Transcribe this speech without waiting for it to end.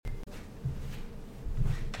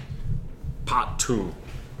Part 2.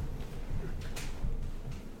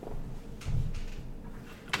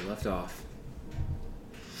 We left off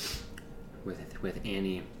with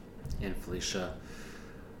Annie and Felicia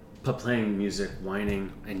playing music,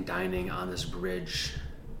 whining and dining on this bridge,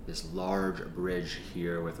 this large bridge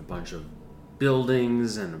here with a bunch of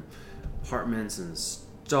buildings and apartments and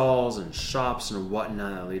stalls and shops and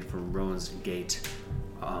whatnot that lead from Rowan's Gate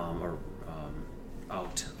out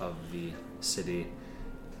of the city.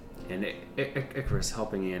 And Icarus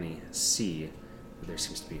helping Annie see that there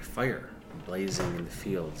seems to be fire blazing in the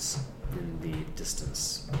fields in the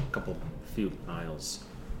distance, a few miles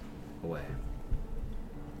away.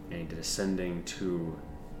 And descending to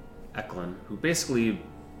Eklund, who basically,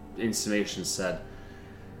 in summation, said,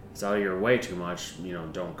 "It's out of your way too much,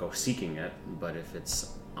 don't go seeking it, but if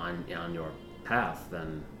it's on your path,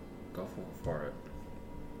 then go for it."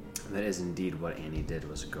 And that is indeed what Annie did,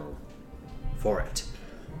 was go for it.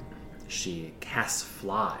 She casts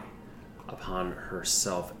fly upon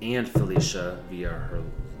herself and Felicia via her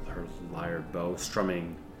lyre bow,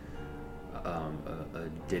 strumming a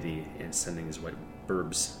ditty and sending his white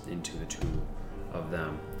burbs into the two of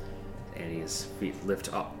them. Annie's feet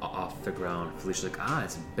lift up off the ground. Felicia's like,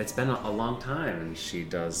 it's been a long time, and she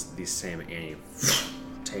does the same. Annie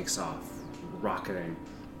takes off, rocketing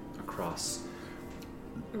across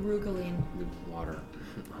arugulaing the water.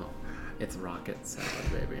 Oh, it's rocket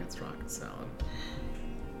salad, baby. It's rocket salad.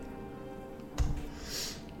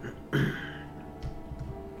 I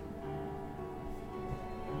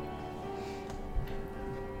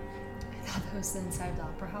thought that was the inside of the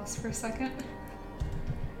opera house for a second.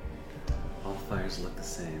 All fires look the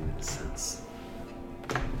same in a sense.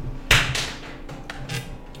 I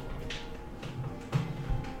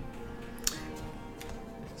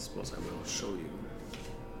suppose I will show you.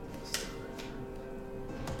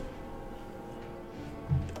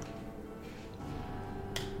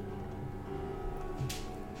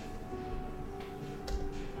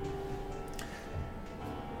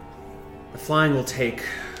 The flying will take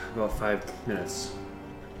about 5 minutes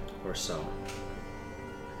or so,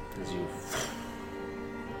 as you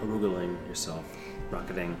arugulating yourself,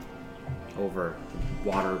 rocketing over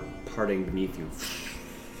water parting beneath you.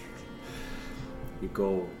 You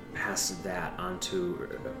go past that onto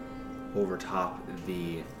over top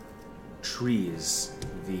the trees,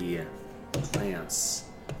 the plants,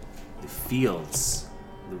 the fields,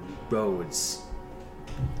 the roads,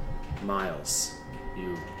 miles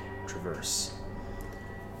you traverse,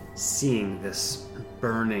 seeing this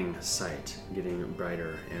burning sight getting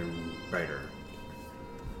brighter and brighter.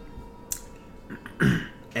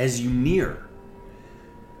 As you near,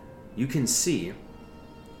 you can see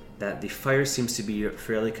that the fire seems to be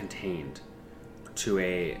fairly contained to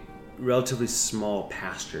a relatively small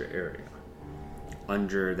pasture area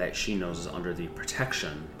under that she knows is under the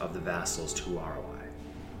protection of the vassals to Arwai.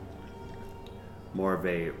 More of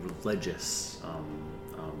a religious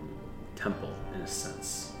temple, in a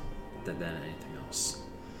sense, than anything else.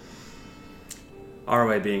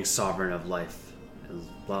 Arwai being sovereign of life and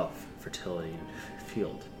love, fertility, and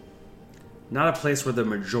field. Not a place where the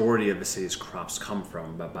majority of the city's crops come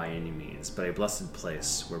from, but by any means, but a blessed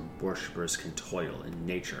place where worshippers can toil in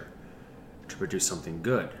nature to produce something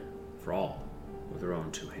good for all with their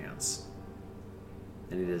own two hands.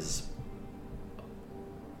 And it is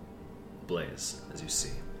ablaze, as you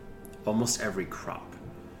see. Almost every crop,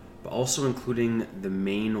 but also including the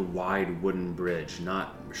main wide wooden bridge,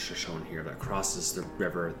 not shown here, that crosses the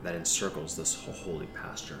river that encircles this holy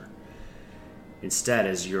pasture. Instead,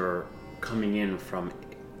 as you're coming in from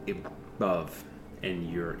above and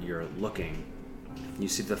you're looking, you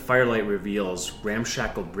see the firelight reveals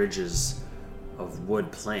ramshackle bridges of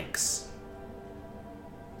wood planks,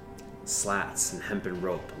 slats and hempen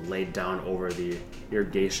rope laid down over the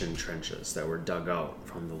irrigation trenches that were dug out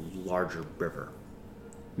from the larger river.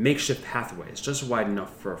 Makeshift pathways, just wide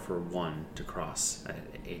enough for one to cross at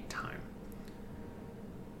a time.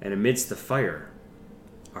 And amidst the fire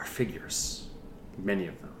are figures, many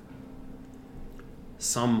of them.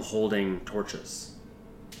 Some holding torches,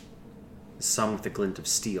 some with the glint of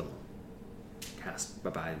steel cast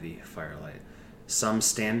by the firelight, some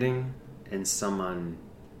standing and some on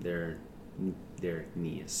their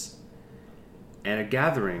knees. And a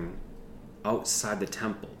gathering outside the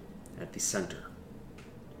temple at the center,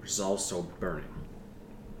 which is also burning.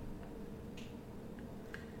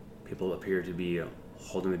 People appear to be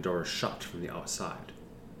holding the doors shut from the outside.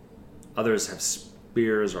 Others have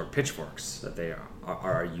spears or pitchforks that they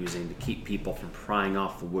are using to keep people from prying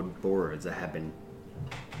off the wood boards that have been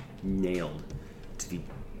nailed to the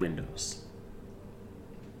windows.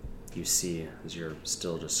 you see, as you're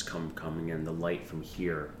still just coming in, the light from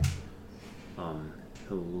here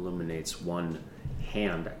illuminates one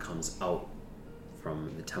hand that comes out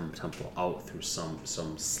from the temple out through some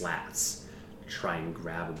slats to try and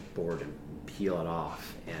grab a board and peel it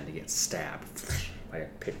off, and to get stabbed by a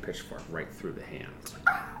pitchfork right through the hand.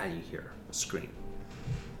 And you hear a scream.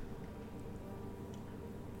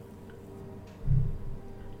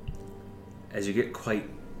 As you get quite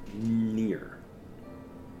near,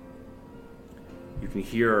 you can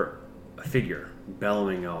hear a figure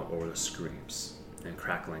bellowing out over the screams and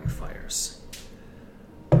crackling fires.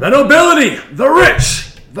 The nobility, the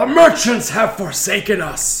rich, the merchants have forsaken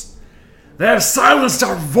us. They have silenced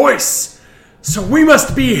our voice, so we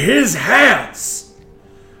must be his hands.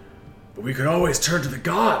 But we could always turn to the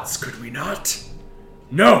gods, could we not?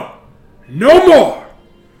 No, no more.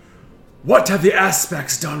 What have the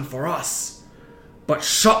aspects done for us, but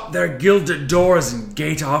shut their gilded doors and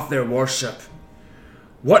gate off their worship?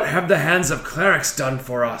 What have the hands of clerics done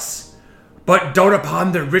for us, but dote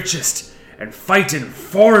upon the richest and fight in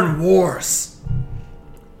foreign wars?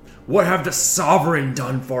 What have the sovereign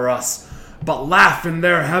done for us, but laugh in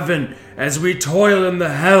their heaven as we toil in the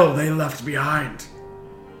hell they left behind?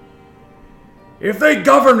 If they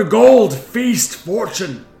govern gold, feast,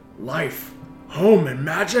 fortune, life, home, and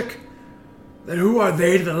magic, then who are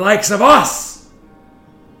they to the likes of us?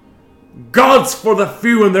 Gods for the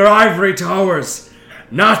few in their ivory towers,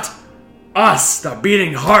 not us, the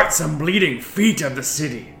beating hearts and bleeding feet of the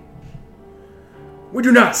city. We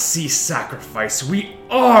do not see sacrifice, we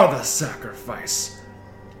are the sacrifice.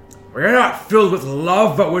 We are not filled with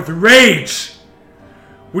love, but with rage.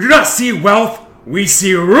 We do not see wealth, we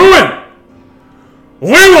see ruin. We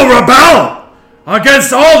will rebel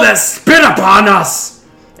against all that spit upon us,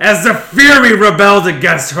 as the Fury rebelled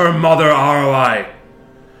against her mother Aroi.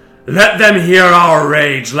 Let them hear our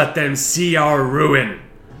rage, let them see our ruin.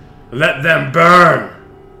 Let them burn.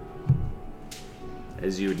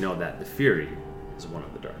 As you would know that the Fury is one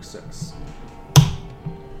of the Dark Six.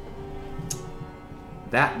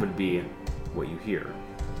 That would be what you hear.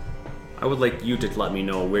 I would like you to let me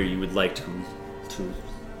know where you would like to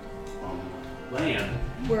land.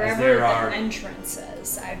 Wherever there the are entrance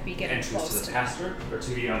is, I'd be getting entrance close to the that. pastor or to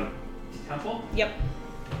the temple. Yep.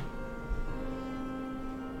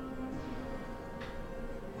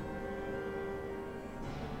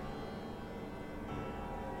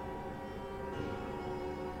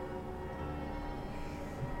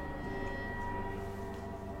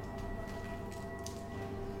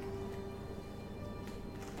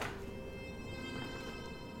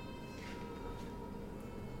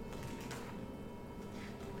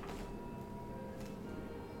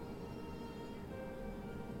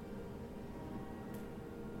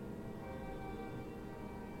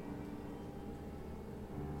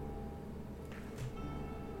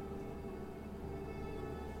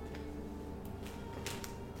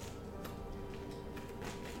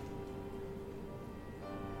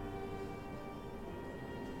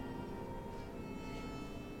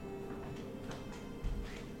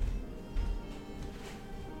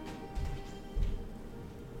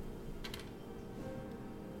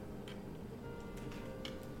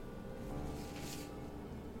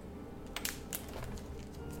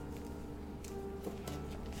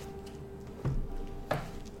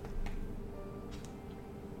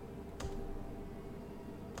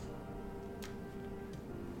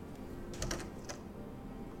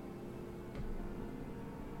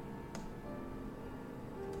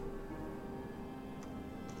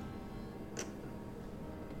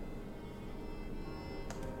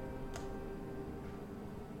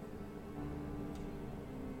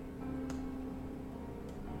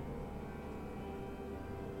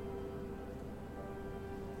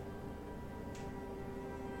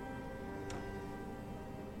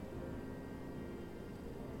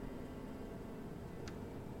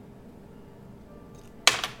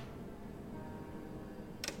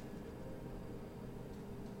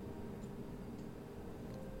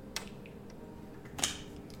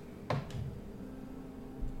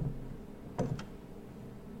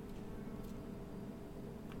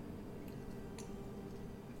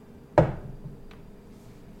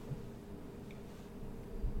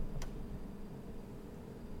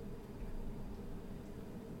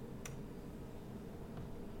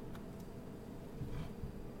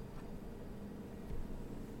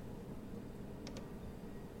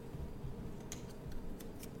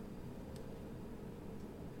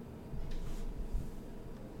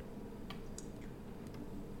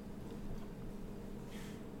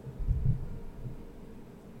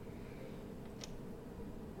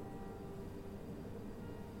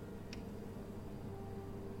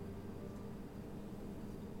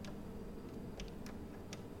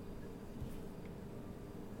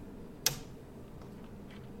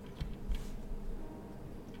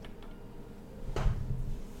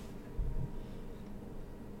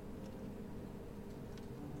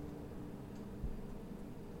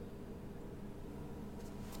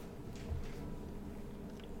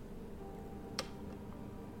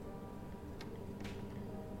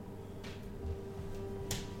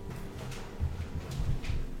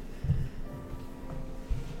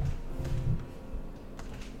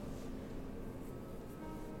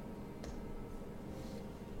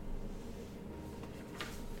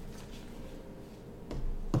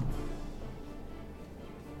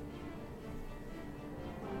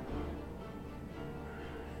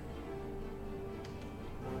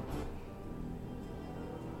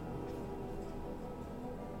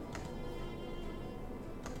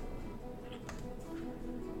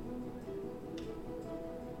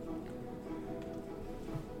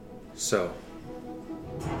 So,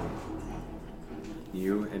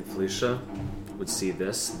 you and Felicia would see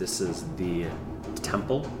this. This is the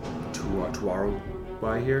temple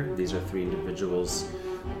Tuarua here. These are three individuals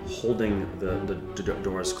holding the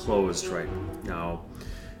doors closed right now.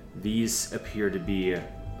 These appear to be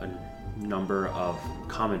a number of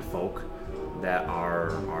common folk that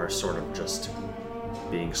are sort of just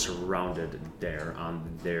being surrounded there on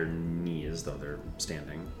their knees, though they're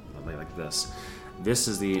standing like this. This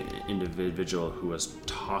is the individual who was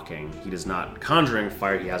talking. He is not conjuring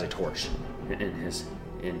fire. He has a torch in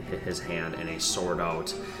his hand and a sword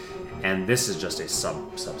out. And this is just a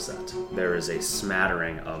subset. There is a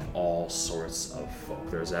smattering of all sorts of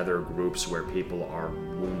folk. There's other groups where people are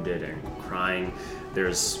wounded and crying.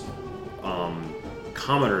 There's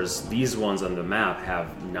commoners. These ones on the map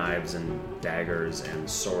have knives and daggers and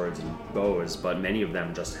swords and bows, but many of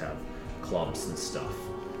them just have clubs and stuff.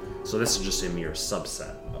 So this is just a mere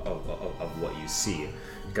subset of what you see,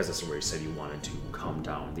 because that's where you said you wanted to come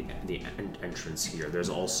down the entrance here. There's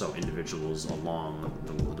also individuals along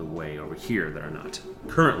the way over here that are not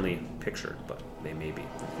currently pictured, but they may be in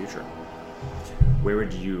the future. Where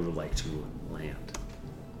would you like to land?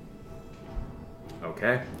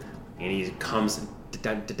 Okay. And he comes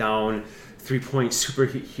down 3-point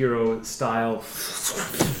superhero style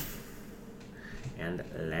and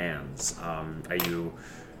lands. Are you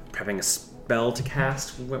prepping a spell to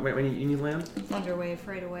cast when you land? Thunderwave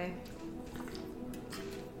right away.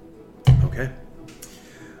 Okay.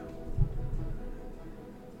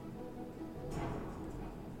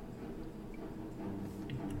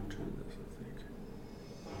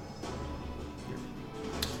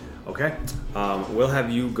 Okay. We'll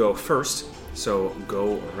have you go first. So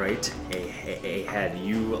go right ahead.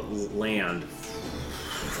 You land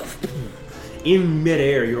in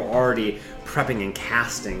midair. You're already prepping and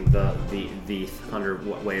casting the thunder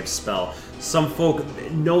wave spell. Some folk,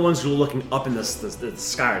 no one's looking up in the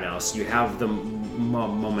sky right now, so you have the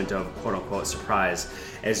moment of quote unquote surprise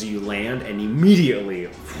as you land and immediately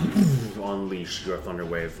unleash your thunder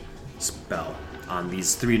wave spell on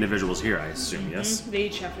these three individuals here, I assume. Mm-hmm. Yes? They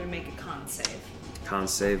each have to make a con save. Con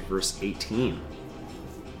save verse 18.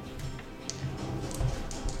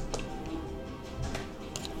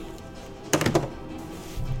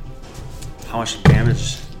 How much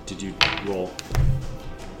damage did you roll?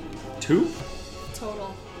 2?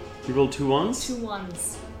 Total. You rolled 2 ones? 2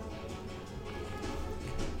 ones.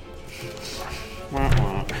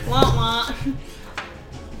 Wah, Wah wah.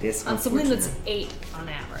 This On something that's 8 on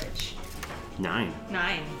average. 9.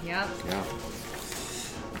 9, yep. Yeah.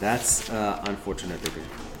 That's unfortunate, baby.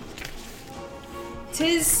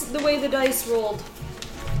 'Tis the way the dice rolled.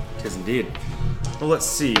 'Tis indeed. Well, let's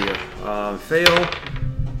see.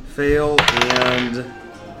 Fail, and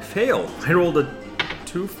fail. I rolled a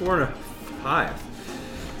 2, 4, and a 5.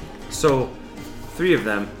 So, 3 of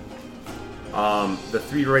them. The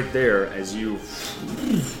 3 right there, as you...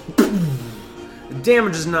 The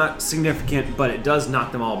damage is not significant, but it does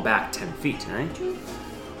knock them all back 10 feet, right?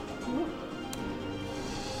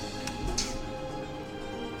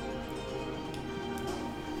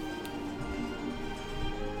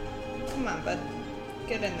 Come on, bud.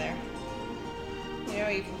 Get in there. You know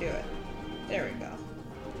you can do it. There we go.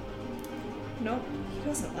 Nope, he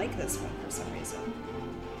doesn't like this one for some reason.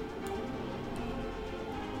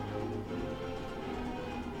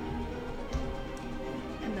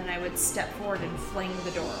 And then I would step forward and fling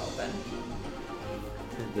the door open.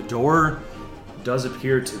 The door does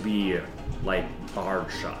appear to be like barred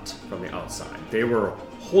shut from the outside. They were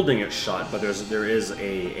holding it shut, but there is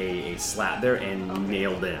a slat there and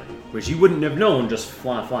nailed in, which you wouldn't have known just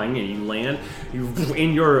flying in. You land,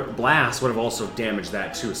 in your blast would have also damaged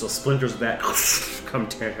that too. So splinters of that come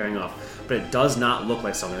tearing off, but it does not look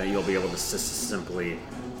like something that you'll be able to simply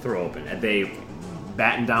throw open. And they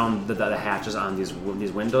batten down the hatches on these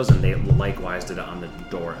windows, and they likewise did it on the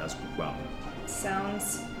door as well.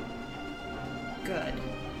 Sounds good.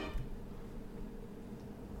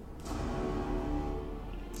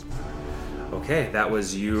 Okay, that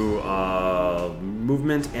was you.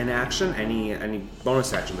 Movement and action. Any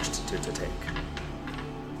bonus action which to take?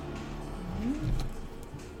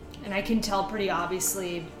 And I can tell pretty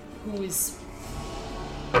obviously who's...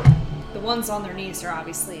 The ones on their knees are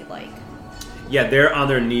obviously like... Yeah, they're on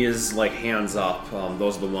their knees, like hands up.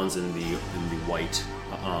 Those are the ones in the white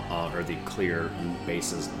or the clear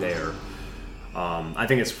bases there. I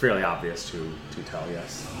think it's fairly obvious to tell.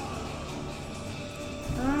 Yes.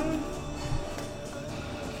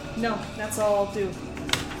 No, that's all I'll do.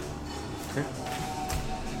 Okay.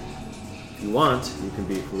 If you want, you can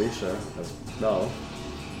be Felicia as well.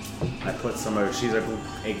 I put some of, she's a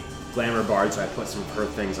glamour bard, so I put some of her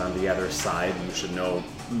things on the other side. You should know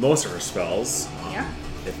most of her spells. Yeah.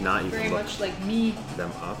 If not, you Very can look much like me.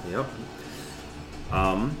 them up. Yep.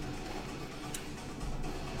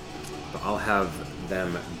 But I'll have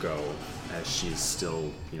them go as she's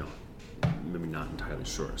still, maybe not entirely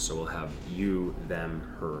sure. So we'll have you, them,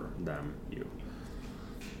 her, them, you.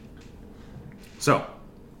 So,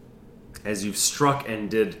 as you've struck and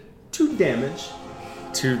did 2 damage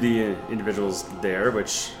to the individuals there,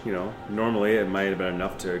 which, normally it might have been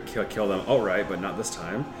enough to kill them outright, but not this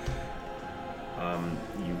time.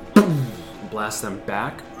 You blast them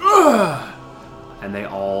back, and they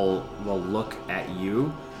all will look at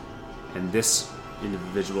you, and this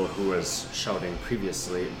individual who was shouting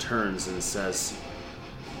previously turns and says,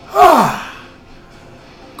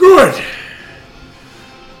 Good!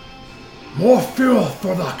 More fuel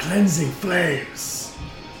for the cleansing flames.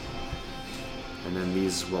 and then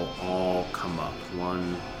these will all come up.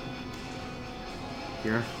 One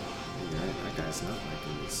here. Yeah, that guy's not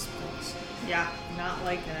liking these things. Yeah, not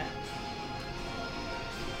liking it.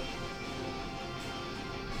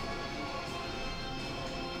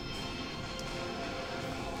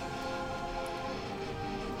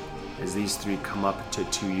 As these 3 come up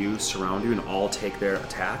to you, surround you, and all take their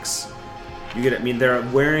attacks, you get it. I mean, they're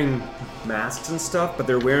wearing masks and stuff, but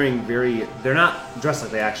they're not dressed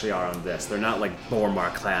like they actually are on this. They're not like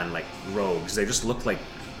Bormar clan, like rogues. They just look like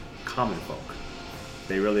common folk.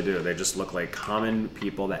 They really do. They just look like common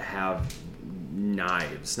people that have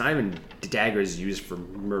knives. Not even daggers used for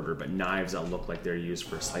murder, but knives that look like they're used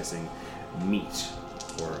for slicing meat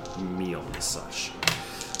or meal and such.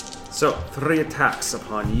 So, 3 attacks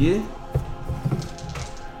upon you.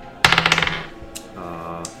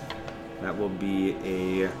 That will be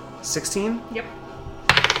a 16. Yep.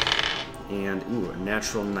 And, a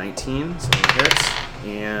natural 19, so it hits.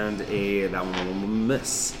 And that one will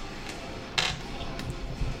miss.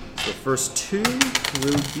 So the first 2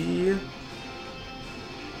 will be...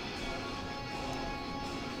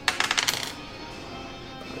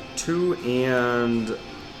 2 and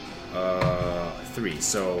 3,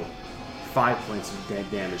 so 5 points of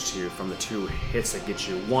damage to you from the 2 hits that get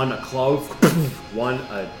you. 1 a clove, 1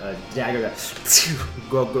 a dagger that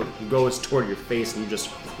goes toward your face, and you just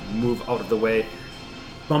move out of the way,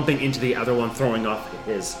 bumping into the other one, throwing off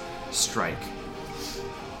his strike.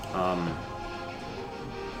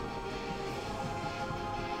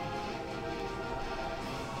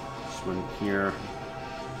 This one here.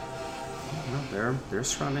 No, they're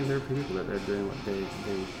surrounding their people. They're doing what they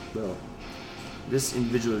will. This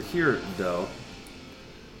individual here, though,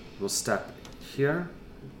 will step here.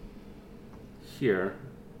 It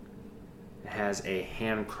has a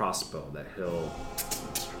hand crossbow that he'll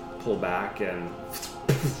pull back and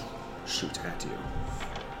shoot at you.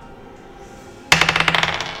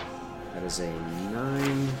 That is a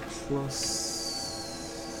 9 plus...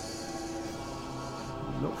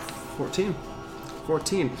 Nope, 14.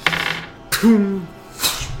 14. Boom!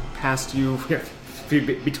 Past you,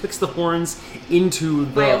 betwixt the horns into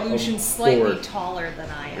the My illusion's slightly board. taller than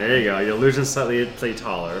I am. There you go. Your illusion's slightly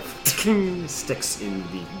taller. Sticks in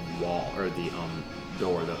the wall or the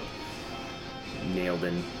door, the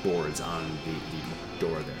nailed-in boards on the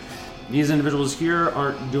door there. These individuals here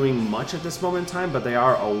aren't doing much at this moment in time, but they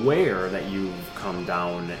are aware that you've come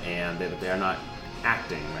down and that they are not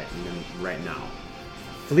acting right now.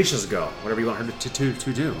 Felicia's go. Whatever you want her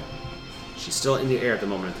to do. She's still in the air at the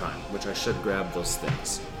moment in time, which I should grab those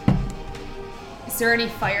things. Is there any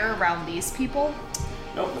fire around these people?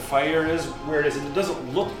 Nope, the fire is where it is. It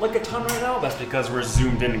doesn't look like a ton right now. That's because we're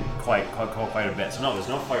zoomed in quite a bit. So no, there's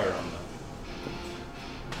no fire around them.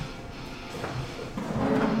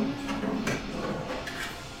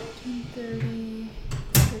 30,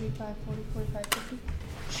 35, 40, 45, 50.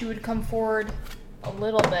 She would come forward a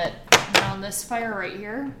little bit around this fire right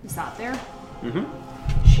here. Is that there? Mm-hmm.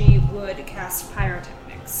 She would cast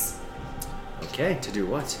pyrotechnics. Okay, to do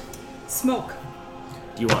what? Smoke.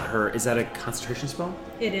 Do you want her... Is that a concentration spell?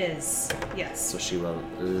 It is, yes. So she will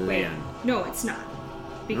Wait, land. no, it's not.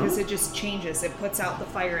 Because No? it just changes. It puts out the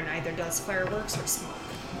fire and either does fireworks or smoke.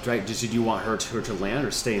 Right, do you want her to land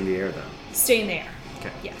or stay in the air then? Stay in the air.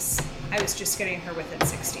 Okay. Yes. I was just getting her within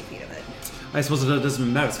 60 feet of it. I suppose it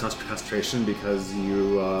doesn't matter, it's concentration because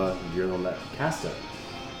you're the one that cast it.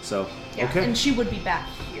 So, Yeah, okay. and she would be back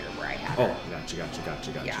here where I had her. Oh, gotcha.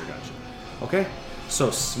 Yeah. Okay, so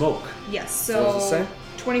smoke. Yes, So what does so it say?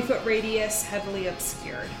 20-foot radius, heavily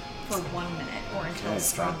obscured for 1 minute or until Okay, a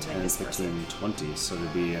strong 5, wind 10, is 15, 20. So to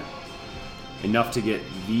be enough to get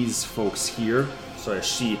these folks here. So as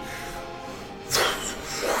she...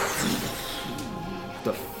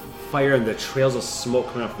 The fire and the trails of smoke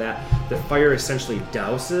coming off that, the fire essentially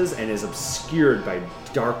douses and is obscured by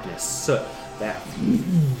darkness. So that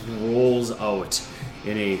rolls out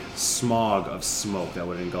in a smog of smoke that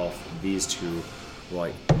would engulf these two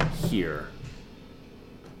right here.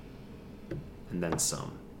 And then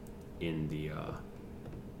some in the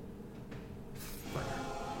fire.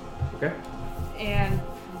 Okay? And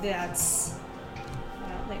that's... I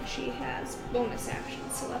don't think she has bonus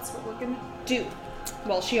actions, so that's what we're going to do.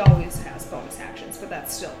 Well, she always has bonus actions, but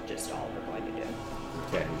that's still just all we're going to do.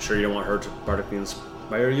 Okay, you sure you don't want her to bardically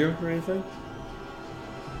inspire you or anything?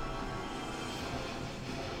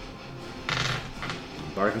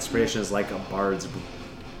 Bardic inspiration is like a bard's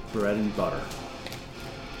bread and butter.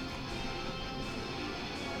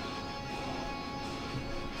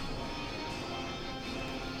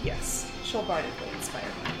 Yes, she'll bardically inspire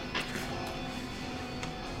me.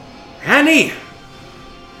 Annie!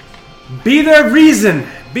 Be their reason!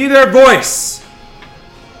 Be their voice!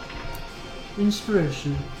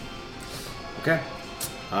 Inspiration. Okay.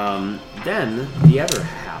 Then the other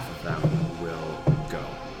half of them will go.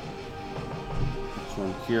 This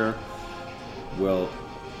one here will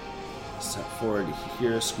step forward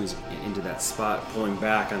here, squeeze into that spot, pulling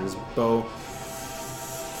back on his bow,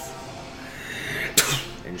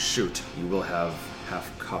 and shoot. You will have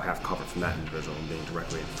half cover from that individual being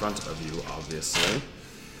directly in front of you, obviously.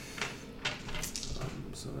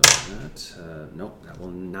 So that, nope, that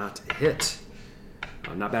will not hit.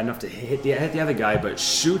 Not bad enough to hit the other guy, but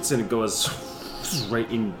shoots and it goes right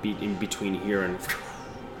in between here and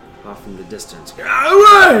off in the distance. Get out of the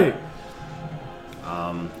way!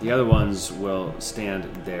 The other ones will stand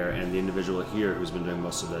there, and the individual here who's been doing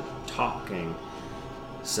most of the talking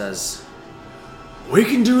says, We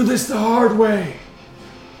can do this the hard way.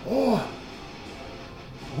 Or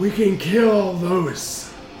we can kill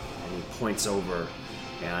those. and he points over,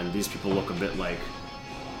 and these people look a bit like,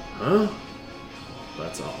 huh?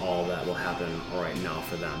 That's all that will happen right now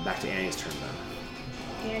for them. Back to Annie's turn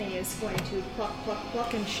then. Annie is going to pluck, pluck,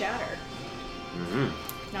 pluck, and shatter.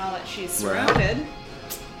 Mm-hmm. Now that she's Where at? surrounded.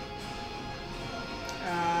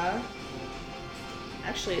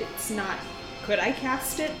 Actually, it's not... Could I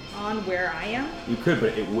cast it on where I am? You could,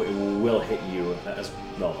 but it will hit you as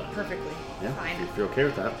well then. Perfectly. Yeah, Fine. if you're okay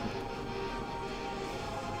with that.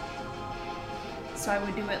 So I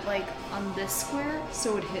would do it like on this square,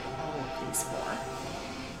 so it would hit all of these four.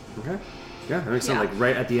 Okay. Yeah, that makes sense. Yeah. Like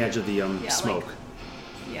right at the edge of the Yeah, smoke.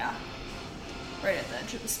 Yeah. Right at the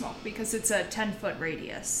edge of the smoke, because it's a 10-foot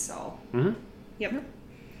radius, so... Mm-hmm. Yep.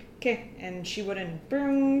 Okay, and she wouldn't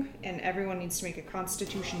burn, and everyone needs to make a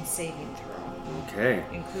Constitution saving throw, Okay.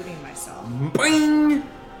 including myself. Boing!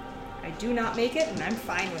 I do not make it, and I'm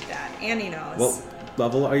fine with that. Annie knows. What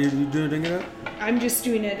level are you doing it at? I'm just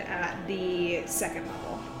doing it at the second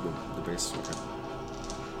level. The base. Okay.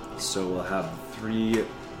 So we'll have 3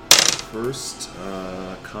 first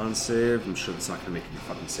con save. I'm sure that's not gonna make your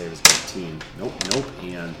fucking save. It's 18. Nope.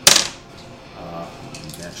 And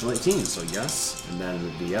natural 18. So yes. And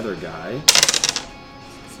then the other guy.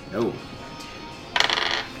 No.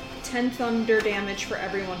 10 thunder damage for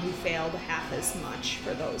everyone who failed, half as much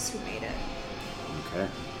for those who made it. Okay.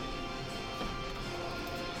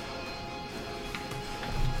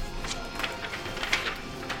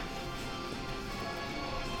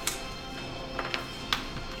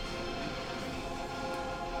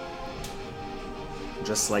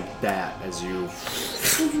 Just like that, as you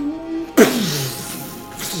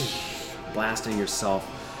blasting yourself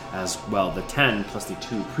as well. The 10 plus the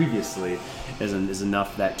 2 previously is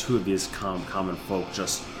enough that 2 of these common folk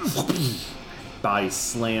just body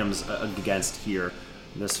slams against here.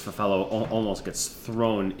 This fellow almost gets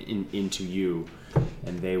thrown into you,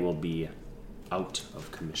 and they will be out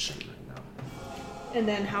of commission right now. And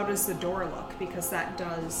then how does the door look? Because that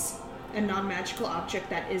does... A non-magical object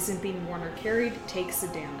that isn't being worn or carried takes the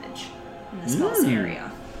damage in the spell's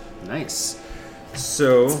area. Nice.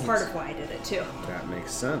 So It's part of why I did it, too. that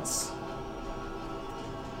makes sense.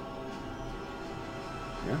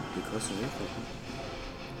 Yeah, be closer to it.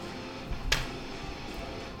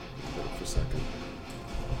 Hold it for a second.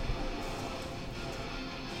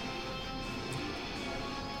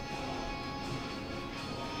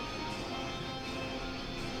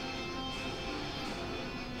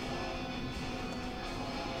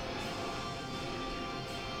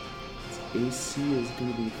 AC is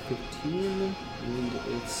going to be 15, and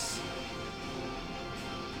it's...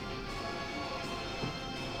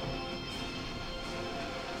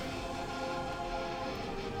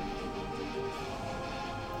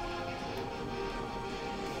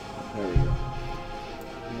 There we go.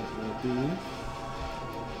 That will be...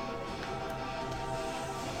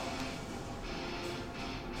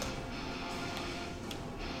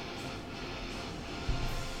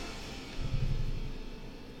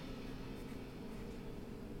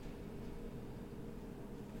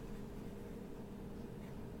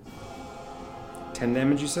 10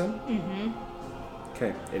 damage, you said? Mm-hmm.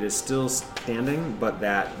 Okay, it is still standing, but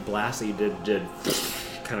that blast that you did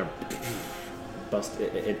kind of bust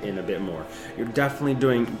it in a bit more. You're definitely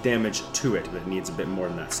doing damage to it, but it needs a bit more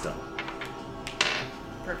than that still.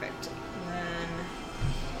 Perfect. And then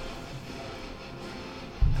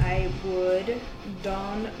I would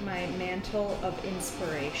don my Mantle of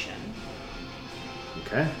Inspiration.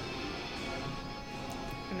 Okay.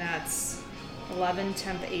 And that's 11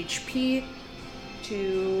 temp HP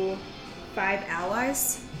to 5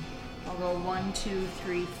 allies. I'll go 1, 2,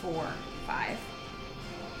 3, 4, 5.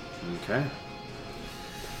 Okay.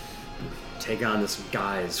 Take on this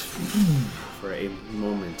guise for a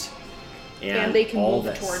moment. And they can all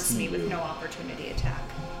move towards me with you. no opportunity attack.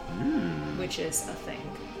 Which is a thing.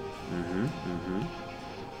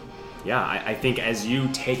 Yeah, I think as you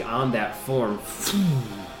take on that form,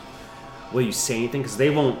 will you say anything? Because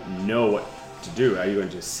they won't know what to do. Are you going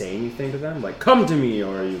to say anything to them? Like, come to me,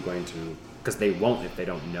 or are you going to... Because they won't if they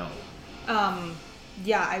don't know.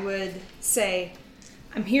 Yeah, I would say,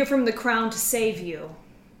 I'm here from the crown to save you.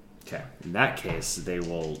 Okay, in that case, they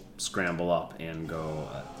will scramble up and go...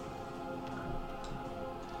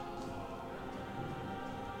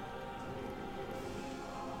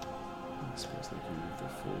 I suppose they can move their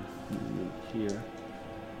full movement here.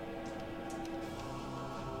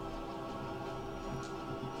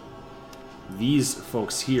 These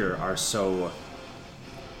folks here are so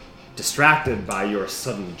distracted by your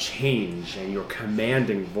sudden change and your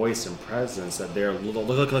commanding voice and presence that they're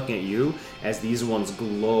looking at you as these ones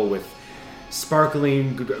glow with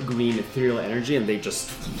sparkling green ethereal energy, and they just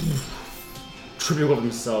tripping over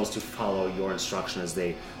themselves to follow your instruction as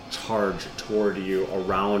they charge toward you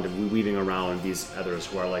around and weaving around these others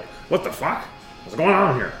who are like, what the fuck? What's going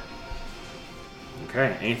on here?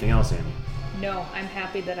 Okay, anything else, Amy? No, I'm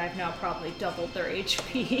happy that I've now probably doubled their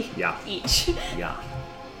HP each. Yeah.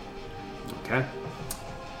 Okay.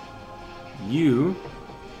 You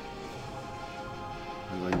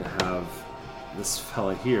are going to have this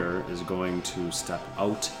fella here is going to step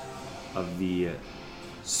out of the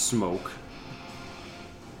smoke,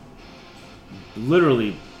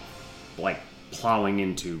 literally like plowing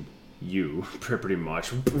into you pretty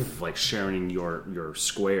much, like sharing your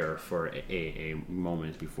square for a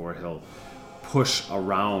moment before he'll push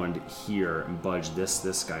around here and budge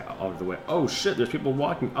this guy out of the way. Oh shit, there's people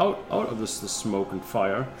walking out of this smoke and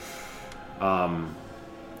fire. Come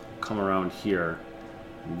around here.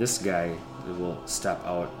 And this guy will step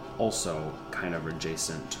out also kind of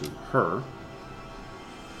adjacent to her.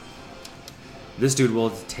 This dude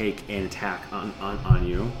will take an attack on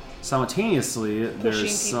you. Simultaneously, Pushing there's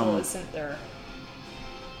people some... isn't their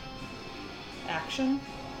action?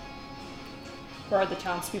 Or are the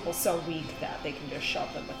townspeople so weak that they can just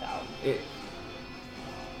shove them without?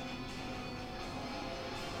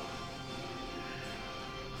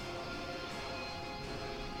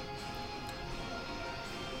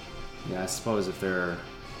 Yeah, I suppose if they're...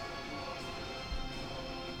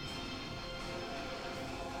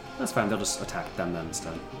 That's fine, they'll just attack them then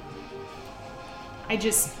instead.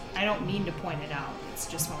 I don't mean to point it out. It's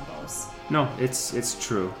just one of those. No, it's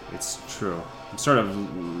true. It's true. I'm sort of,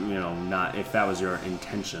 not... If that was your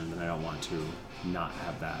intention, then I don't want to not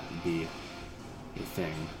have that be a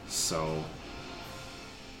thing. So...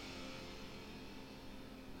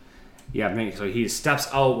 Yeah, so he steps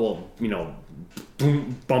out, will,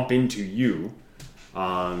 bump into you.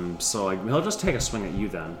 So he'll just take a swing at you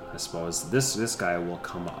then, I suppose. This guy will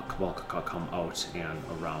come out and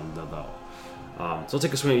around the bow. So he'll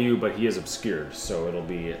take a swing at you, but he is obscured, so it'll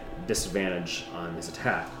be disadvantage on his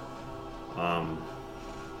attack.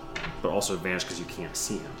 But also advantage because you can't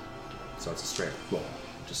see him. So it's a straight roll,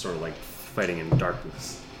 just sort of like fighting in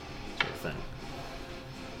darkness sort of thing.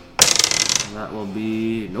 And that will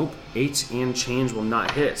be 8 and change will not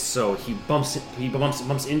hit. So he bumps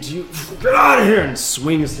into you. Get out of here! And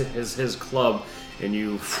swings his club, and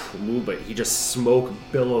you move, but he just smoke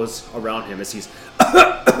billows around him as he's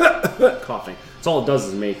coughing. That's all it does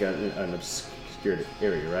is make an obscured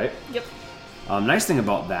area, right? Yep. Nice thing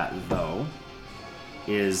about that though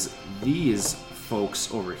is these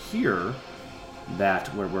folks over here that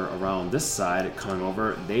where we're around this side coming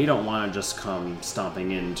over, they don't want to just come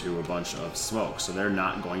stomping into a bunch of smoke, so they're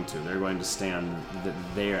not going to. They're going to stand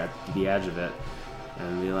there at the edge of it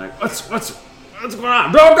and be like, what's going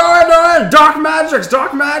on? Don't go in! Dark magics!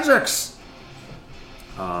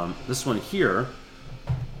 This one here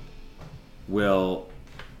will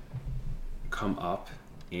come up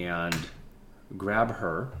and grab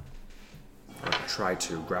her, or try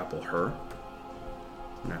to grapple her.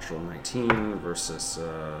 Natural 19 versus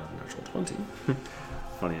natural 20.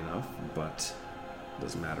 Funny enough, but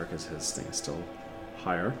Doesn't matter because his thing is still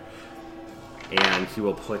higher. And he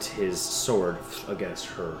will put his sword against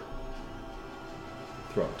her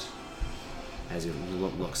throat as he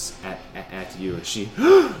looks at you, and she.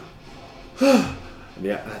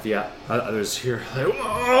 The others here, like,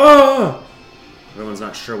 "Whoa!" Everyone's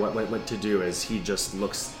not sure what to do as he just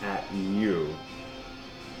looks at you.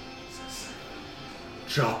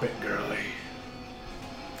 Drop it, girlie.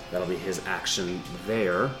 That'll be his action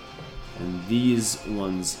there. And these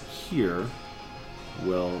ones here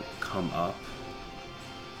will come up.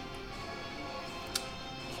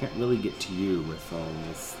 Can't really get to you with all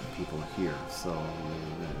these people here, so...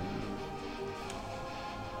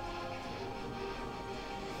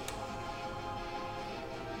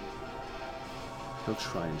 He'll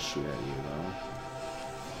try and shoot at you, though.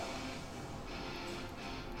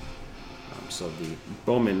 So the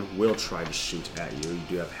bowman will try to shoot at you. You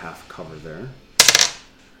do have half cover there.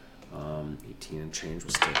 18 and change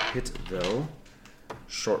will still hit, though.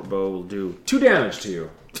 Short bow will do 2 damage to you.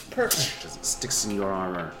 Perfect. Because it sticks in your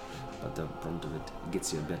armor, but the brunt of it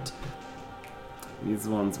gets you a bit. These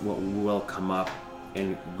ones will come up,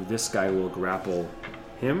 and this guy will grapple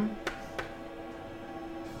him.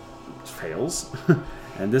 Fails.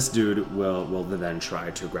 And this dude will then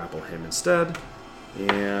try to grapple him instead.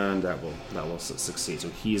 And that will succeed. So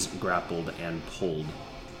he's grappled and pulled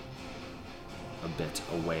a bit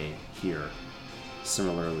away here.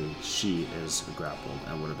 Similarly, she is grappled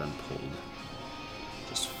and would have been pulled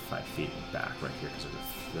just 5 feet back right here because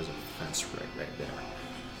there's a fence right there.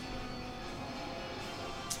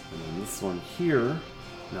 And then this one here,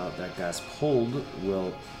 now that guy's pulled,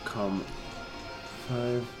 will come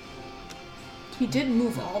 5. He did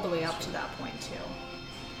move all the way up to that point, too.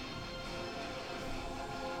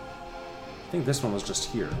 I think this one was just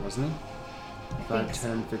here, wasn't he? 5,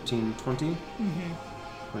 10, 15, 20? Mm-hmm.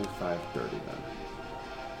 25, 30 then.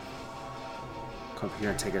 Come up here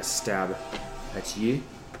and take a stab at you.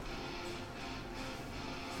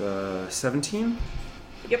 The 17?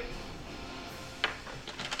 Yep.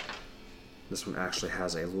 This one actually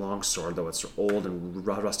has a long sword, though it's old and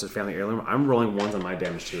rusted family heirloom. I'm rolling 1s on my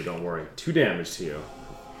damage to you, don't worry. 2 damage to you.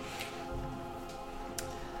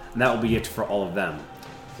 And that will be it for all of them.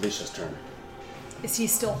 Felicia's turn. Is he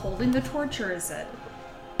still holding the torch, or is it?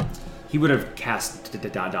 He would have cast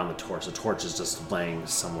down the torch. The torch is just laying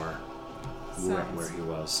somewhere where he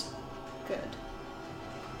was. Good.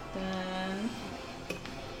 Then...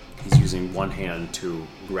 He's using one hand to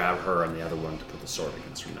grab her and the other one to put the sword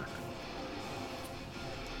against her neck.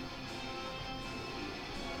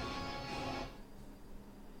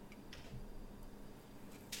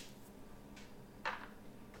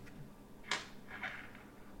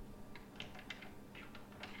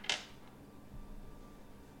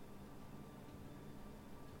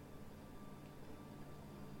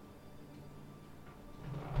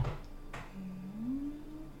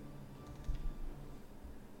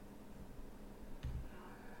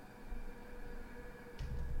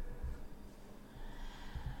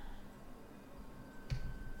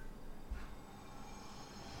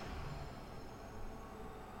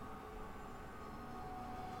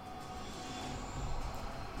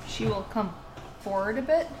 She will come forward a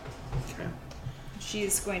bit. Okay. She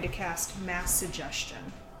is going to cast Mass Suggestion.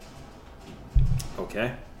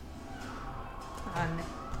 Okay. On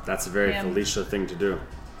That's a very him. Felicia thing to do.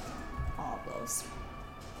 All of those.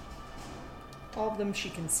 All of them she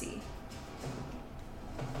can see.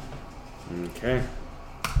 Okay.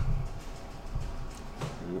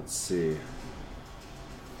 Let's see.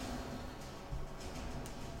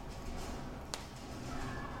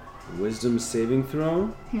 Wisdom saving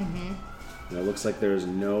throw. Mm-hmm. And it looks like there's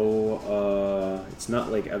no. It's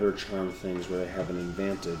not like other charm things where they have an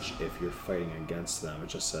advantage if you're fighting against them. It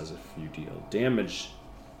just says if you deal damage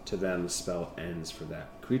to them, the spell ends for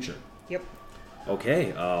that creature. Yep.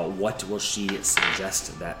 Okay. What will she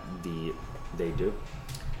suggest that they do?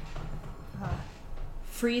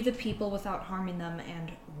 Free the people without harming them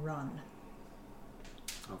and run.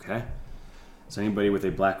 Okay. Is anybody with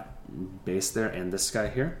a black base there and this guy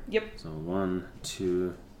here? Yep. So 1,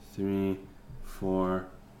 2, 3, 4,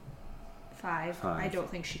 5. I don't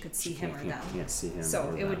think she could see him or them. Can't see him. So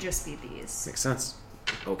or it them. would just be these. Makes sense.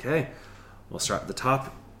 Okay. We'll start at the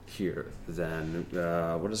top here then.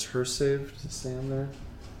 What is her save to stay on there?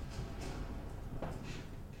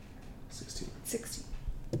 16. 16.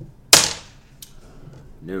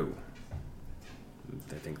 No.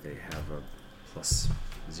 I think they have a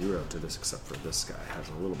 +0 to this, except for this guy has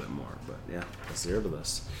a little bit more. But yeah, +0 to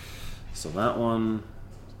this. So that one...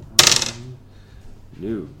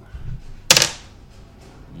 No.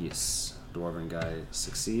 Yes. Dwarven guy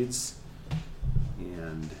succeeds.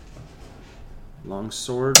 And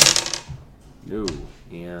longsword. No.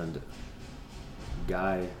 And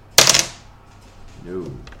guy.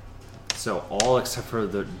 No. So all except for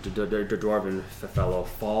the dwarven fellow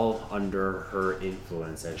fall under her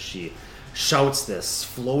influence as she shouts this,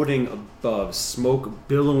 floating above, smoke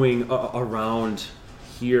billowing around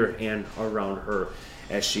here and around her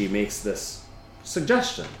as she makes this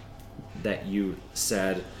suggestion that you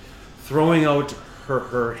said, throwing out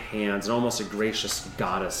her hands in almost a gracious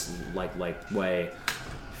goddess-like way,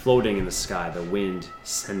 floating in the sky, the wind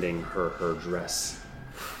sending her dress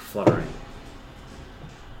fluttering.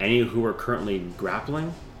 Any who are currently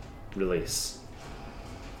grappling, release.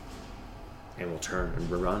 And we'll turn and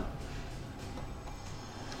run.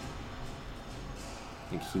 I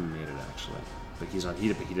think he made it actually. But he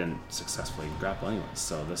didn't successfully grapple anyway,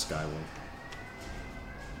 so this guy will.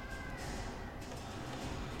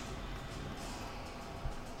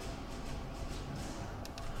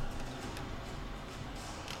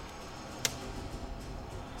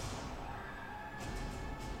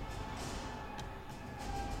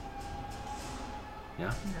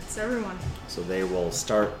 Yeah. And that's everyone. So they will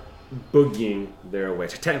start boogieing their way.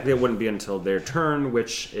 Technically, it wouldn't be until their turn,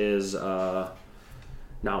 which is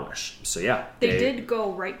nowish. So yeah, they did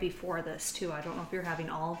go right before this too. I don't know if you're having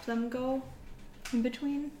all of them go in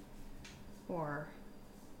between, or.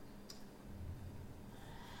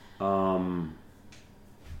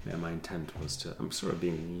 Yeah, my intent was to. I'm sort of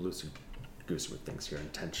being loosey-goosey with things here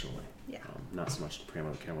intentionally. Yeah. Not so much caring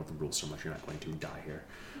about the rules so much. You're not going to die here.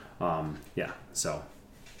 Yeah. So.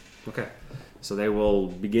 Okay. So they will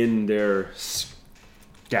begin their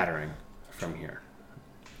scattering from here.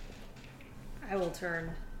 I will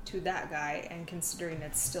turn to that guy, and considering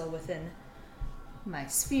it's still within my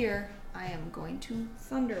sphere, I am going to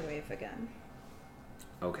Thunder Wave again.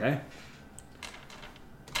 Okay.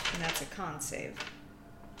 And that's a con save.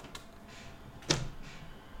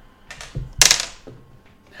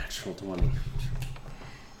 Natural 20.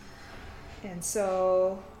 And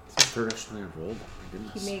so It's the third extra I rolled. My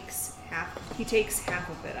goodness. he takes half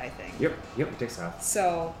of it, I think. Yep, he takes half.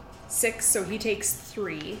 So 6, so he takes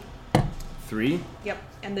 3. 3? Yep,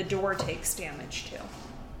 and the door takes damage too.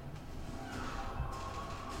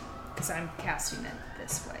 Because I'm casting it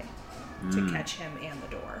this way to catch him and the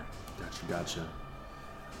door. Gotcha.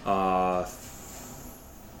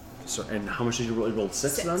 So, and how much did you roll? You rolled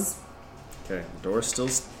 6 then? Okay, the door's still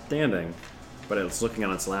standing, but it's looking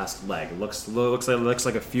on its last leg. It looks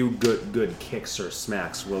like a few good kicks or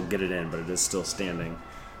smacks will get it in, but it is still standing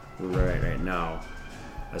right now.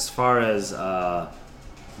 As far as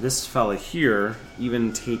this fella here,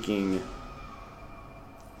 even taking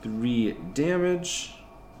 3 damage,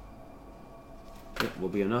 it will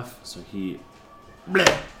be enough. So he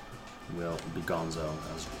will be gonzo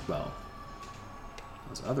as well.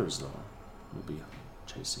 As others, though, will be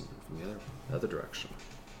chasing from the other direction.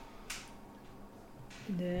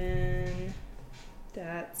 Then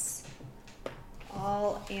that's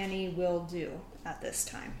all Annie will do at this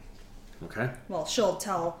time. Okay. Well, she'll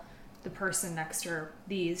tell the person next to her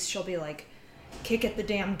these. She'll be like, kick at the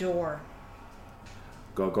damn door.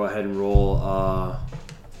 Go ahead and roll. I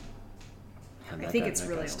think it's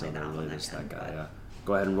really only that one. That guy. Yeah.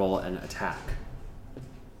 Go ahead and roll an attack.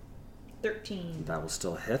 13. That will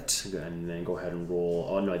still hit, and then go ahead and roll.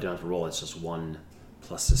 Oh no, I don't have to roll. It's just 1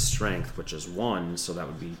 plus his strength, which is 1. So that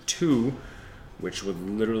would be 2, which would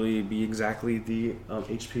literally be exactly the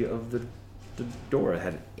HP of the door. It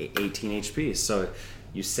had 18 HP. So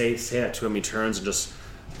you say that to him. He turns and just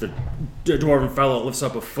the dwarven fellow lifts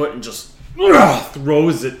up a foot and just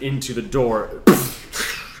throws it into the door,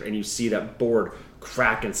 and you see that board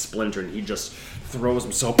crack and splinter, and he just throws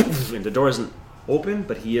himself, and the door isn't open,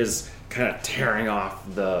 but he is kind of tearing off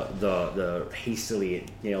the hastily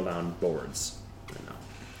nailed down boards right now.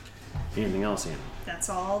 Anything else, Annie? That's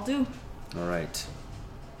all I'll do. All right.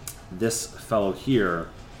 This fellow here,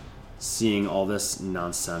 seeing all this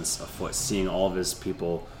nonsense afoot, seeing all of his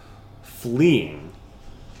people fleeing,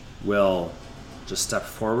 will just step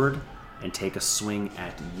forward and take a swing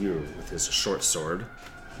at you with his short sword.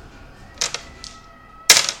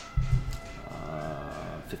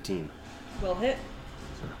 15. Will hit.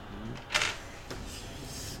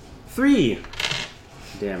 3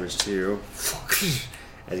 damage to you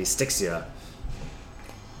as he sticks you.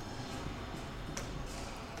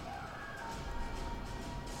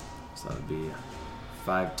 So that would be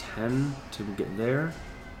 5-10 to get there.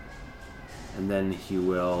 And then he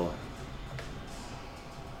will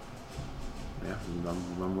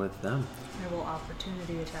run with them. I will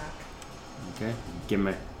opportunity attack. Okay. Give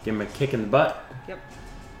him a kick in the butt. Yep.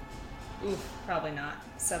 Oof, probably not.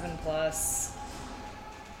 7 plus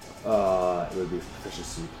It would be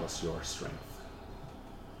proficiency plus your strength.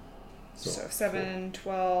 So 7,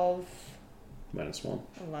 12... Minus 1.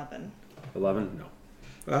 11. 11?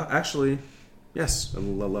 No. Actually, yes.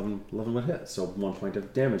 11 would hit. So 1 point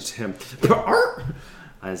of damage to him.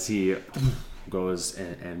 As he goes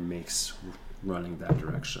and makes running that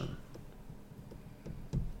direction.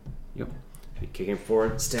 Yep. You kick him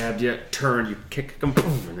forward, stabbed you, turned, you kick him,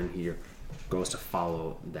 and then he goes to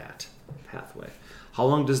follow that pathway. How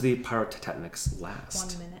long does the pyrotechnics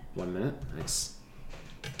last? 1 minute. 1 minute? Nice.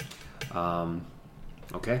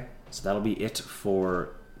 Okay. So that'll be it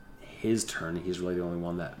for his turn. He's really the only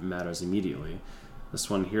one that matters immediately. This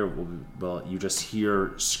one here, well, you just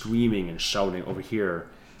hear screaming and shouting over here,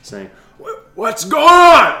 saying, "What's going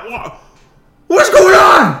on? What's going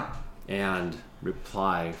on?" And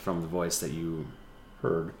reply from the voice that you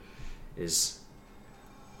heard is,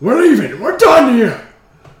 "We're leaving. We're done here.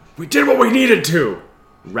 "We did what we needed to,"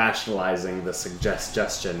 rationalizing the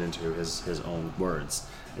suggestion into his own words,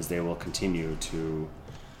 as they will continue to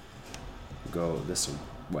go this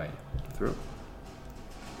way through.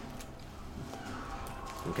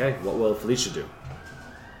 Okay, what will Felicia do?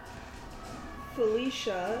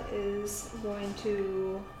 Felicia is going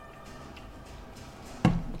to...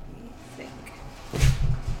 Let me think.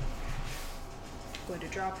 Going to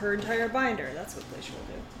drop her entire binder. That's what Felicia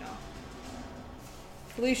will do. No.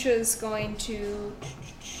 Felicia is going to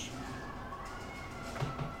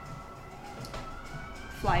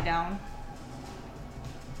fly down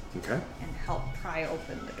Okay. and help pry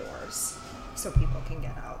open the doors so people can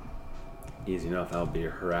get out. Easy enough. That'll be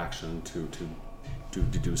her action to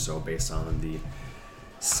do so based on the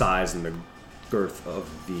size and the girth of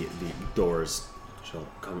the doors. She'll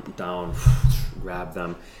come down, grab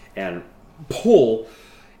them, and pull,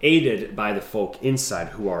 aided by the folk inside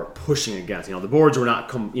who are pushing against. The boards were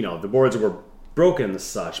the boards were broken and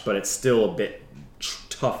such, but it's still a bit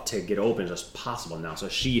tough to get open as possible now. So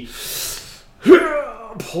she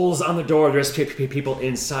pulls on the door. There's people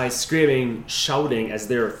inside screaming, shouting as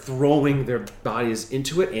they're throwing their bodies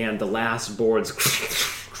into it, and the last boards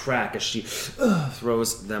crack as she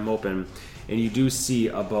throws them open. And you do see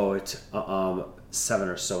about 7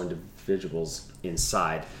 or so individuals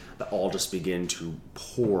inside that all just begin to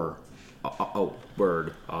pour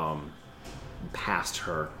outward past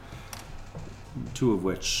her. 2 of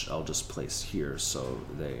which I'll just place here so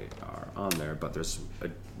they are on there, but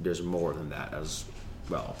there's more than that as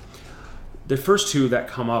well. The first 2 that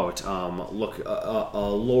come out look a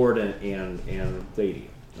lord and lady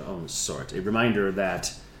sort. A reminder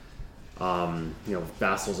that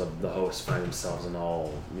vassals of the host find themselves in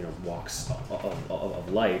all walks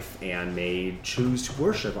of life and may choose to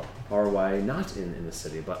worship RY not in the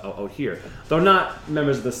city but out here, though not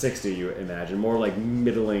members of the 60, you imagine, more like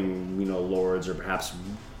middling lords or perhaps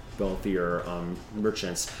wealthier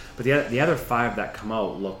merchants. But the other 5 that come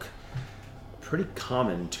out look pretty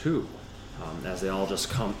common too, as they all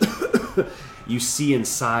just come. You see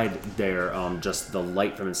inside there, just the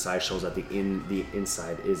light from inside shows that the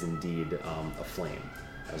inside is indeed aflame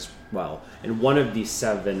as well. And one of the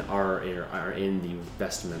 7 are in the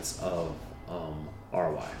vestments of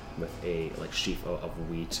RY with a sheaf of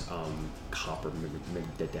wheat, copper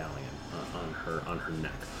medallion on her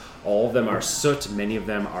neck. All of them are soot. Many of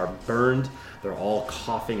them are burned. They're all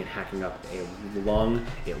coughing and hacking up a lung.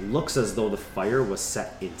 It looks as though the fire was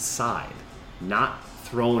set inside, not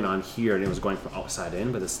thrown on here, and it was going from outside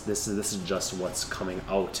in. But this is just what's coming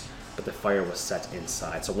out. But the fire was set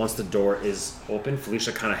inside. So once the door is open,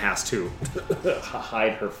 Felicia kind of has to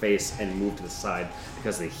hide her face and move to the side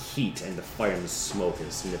because the heat and the fire and the smoke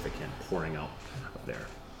is significant pouring out of there.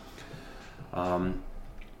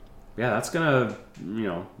 That's gonna,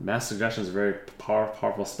 mass suggestion is a very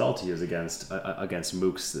powerful spell to use against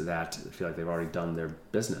mooks that feel like they've already done their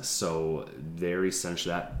business. So they're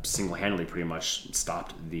essentially, that single-handedly pretty much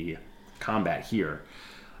stopped the combat here.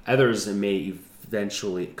 Others may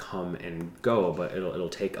eventually come and go, but it'll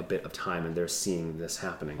take a bit of time, and they're seeing this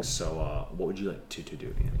happening. So what would you like to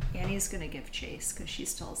do, Annie? Annie's gonna give chase because she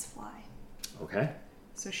still has fly. Okay.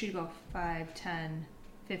 So she'd go 5, 10,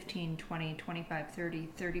 15, 20, 25, 30,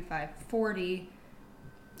 35, 40.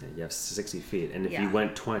 You have 60 feet. And if you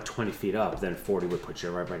went 20 feet up, then 40 would put you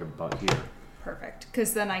right about here. Perfect.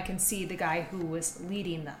 Because then I can see the guy who was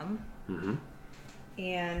leading them. Mm-hmm.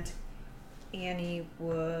 And Annie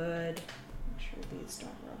would... make sure these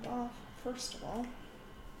don't rub off, first of all.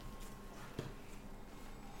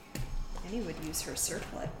 Annie would use her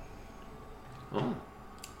circlet. Oh.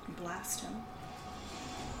 Blast him.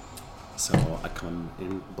 So I come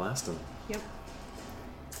and blast him. Yep.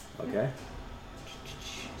 Okay.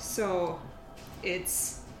 So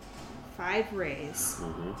it's 5 rays.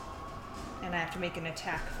 Mm-hmm. And I have to make an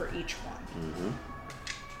attack for each one. Mm-hmm.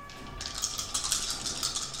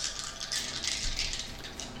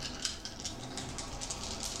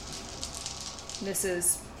 This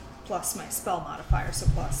is plus my spell modifier, so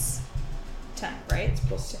plus 10, right? It's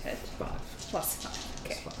plus to hit. 5. Plus 5.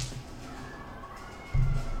 Okay. Plus 5.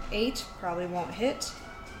 8 probably won't hit.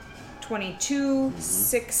 22,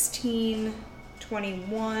 16,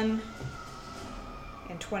 21,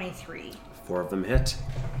 and 23. 4 of them hit.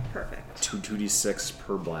 Perfect. 2d6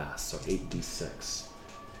 per blast, so 8d6.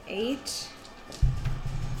 8,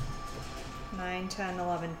 9, 10,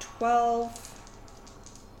 11, 12,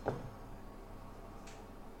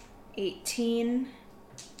 18,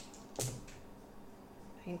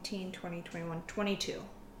 19, 20, 21, 22.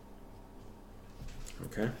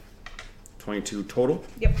 Okay. 22 total.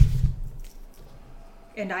 Yep.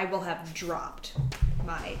 And I will have dropped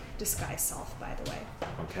my disguise self, by the way.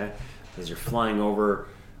 Okay. As you're flying over,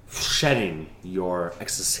 shedding your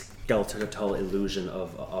exoskeletal illusion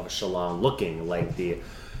of Shalon, looking like the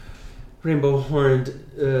rainbow-horned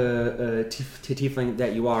tiefling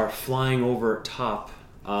that you are, flying over top.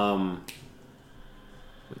 Wait,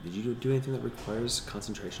 did you do anything that requires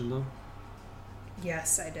concentration, though?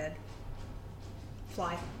 Yes, I did.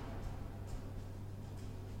 Fly.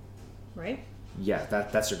 Right? Yeah,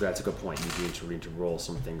 that's a good point. You need to roll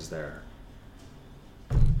some things there.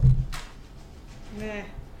 Meh.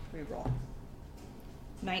 Reroll.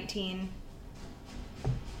 19.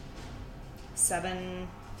 7.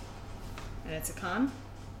 And it's a con?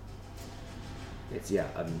 It's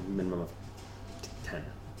a minimum of 10.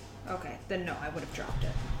 Okay, then no, I would have dropped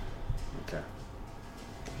it. Okay.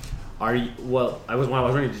 Are you I was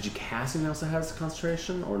wondering, did you cast anything else that has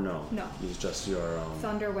concentration or no? No. It's just your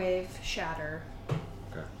Thunder wave, shatter.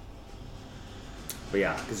 Okay. But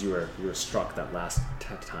yeah, because you were struck that last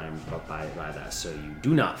time by that, so you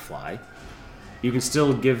do not fly. You can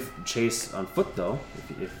still give chase on foot though,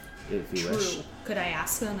 if you wish. True. Could I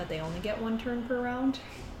ask them that they only get 1 turn per round?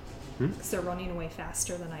 Because they're running away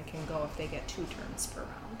faster than I can go if they get 2 turns per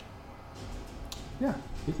round. Yeah,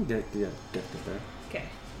 you can get there. Okay.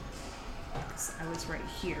 Because I was right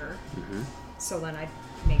here. Mm-hmm. So then I'd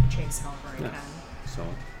make chase however I can. So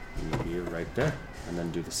you'll be right there, and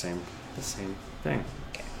then do the same thing.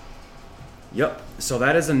 Okay. Yep. So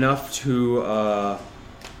that is enough to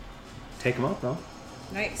take him out, though.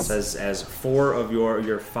 Nice. It says as 4 of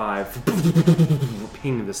your 5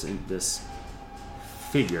 ping this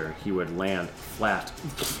figure, he would land flat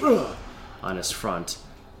on his front,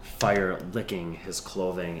 fire licking his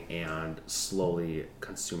clothing and slowly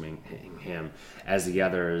consuming him, as the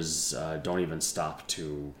others don't even stop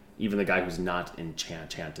to. Even the guy who's not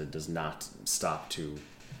enchanted does not stop to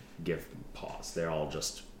give pause. They're all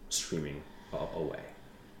just streaming away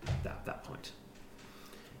at that point.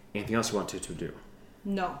 Anything else you want to do?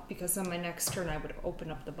 No, because on my next turn I would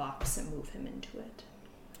open up the box and move him into it.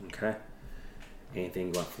 Okay. Anything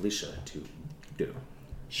you want Felicia to do?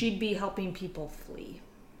 She'd be helping people flee.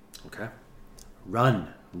 Okay.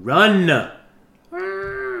 Run!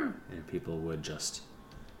 And people would just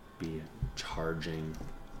be charging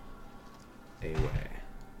away,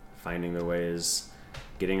 finding their ways,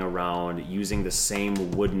 getting around, using the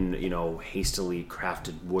same wooden, hastily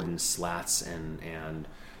crafted wooden slats and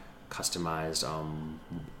customized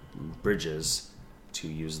bridges to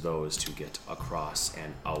use those to get across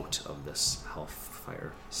and out of this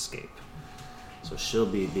hellfire scape. So she'll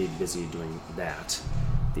be busy doing that.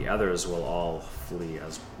 The others will all flee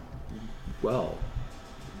as well.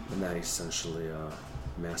 And that essentially,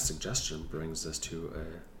 mass suggestion brings us to a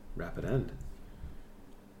rapid end.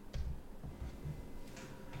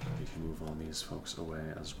 We can move all these folks away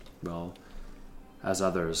as well as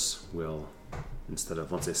others will. Instead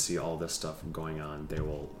of, once they see all this stuff going on, they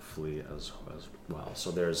will flee as well.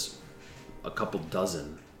 So there's a couple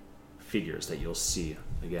dozen figures that you'll see.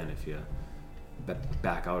 Again, if you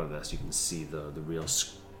back out of this, you can see the real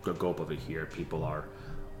scope of it here. People are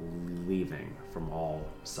leaving from all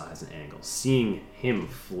sides and angles. Seeing him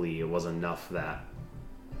flee, it was enough that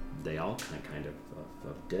they all kind of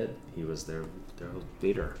did. He was their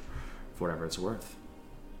leader, for whatever it's worth.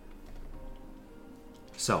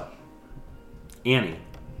 So, Annie,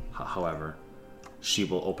 however, she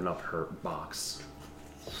will open up her box.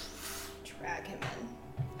 Drag him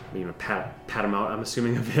in. Pat him out, I'm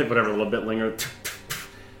assuming, a bit, whatever, a little bit linger.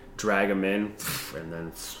 Drag him in, and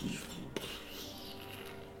then...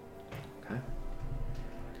 Okay.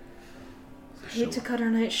 I hate to cut our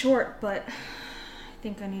night short, but I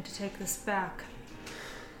think I need to take this back.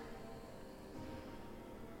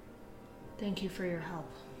 Thank you for your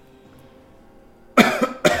help.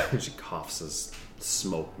 She coughs as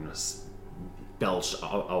smoke and belch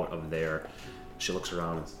out of there. She looks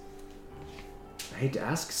around and I hate to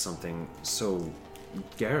ask something so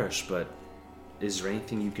garish, but is there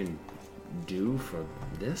anything you can do for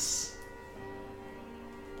this?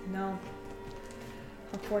 No.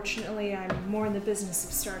 Unfortunately, I'm more in the business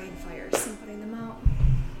of starting fires than putting them out.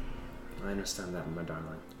 I understand that, my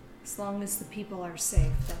darling. As long as the people are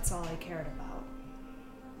safe, that's all I cared about.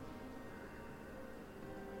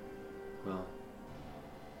 Well,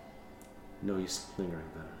 no use lingering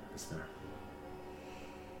then, is there?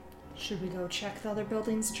 Should we go check the other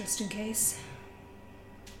buildings just in case?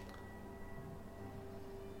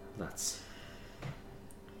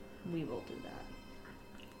 We will do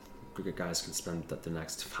that. You guys can spend the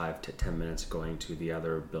next 5 to 10 minutes going to the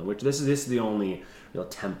other building, which this is the only real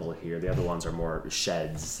temple here. The other ones are more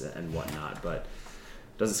sheds and whatnot, but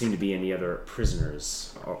doesn't seem to be any other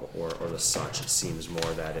prisoners or the such. It seems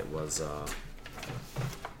more that it was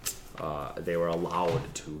they were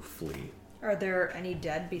allowed to flee. Are there any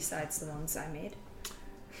dead besides the ones I made?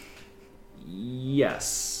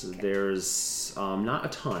 Yes, Okay. There's not a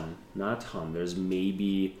ton. There's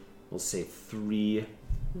maybe, we'll say 3.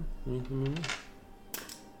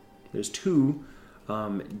 There's 2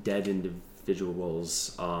 dead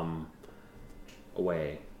individuals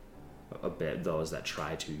away a bit. Those that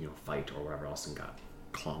try to fight or whatever else and got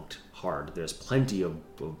clonked hard. There's plenty of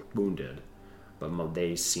wounded, but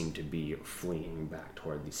they seem to be fleeing back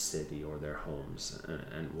toward the city or their homes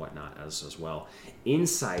and whatnot as well.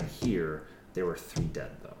 Inside here, there were 3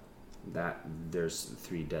 dead though. There's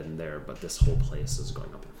 3 dead in there, but this whole place is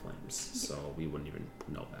going up in flames, so we wouldn't even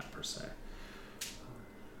know that per se.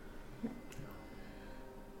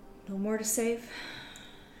 No more to save.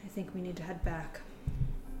 I think we need to head back.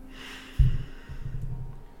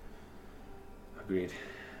 Agreed.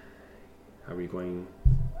 Are we going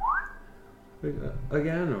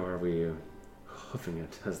again, or are we hoofing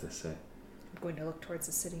it, as they say? I'm going to look towards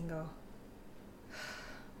the city and go,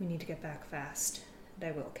 we need to get back fast, and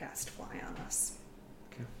I will cast Fly on us.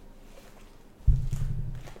 Okay.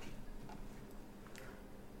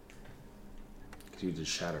 Because you did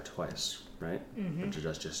Shatter twice, right? Mm-hmm.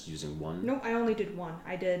 Or just using one? No, I only did one.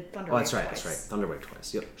 I did Thunderwave That's right. twice. Thunderwave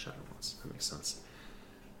twice. Yep, Shatter once. That makes sense.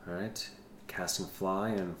 All right. Casting Fly,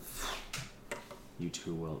 and you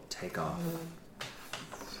two will take off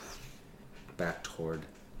back toward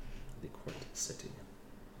the court city.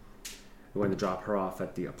 You're going to drop her off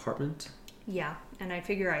at the apartment? Yeah, and I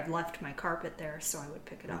figure I'd left my carpet there, so I would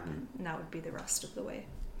pick it up, and that would be the rest of the way.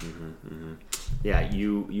 Yeah,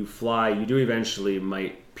 you fly. You do eventually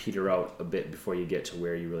might peter out a bit before you get to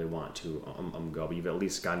where you really want to go, but you've at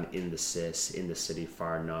least gotten in the city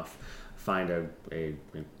far enough. Find a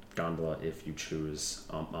gondola if you choose.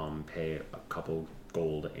 Pay a couple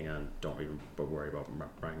gold and don't even worry about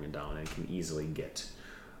running it down, and can easily get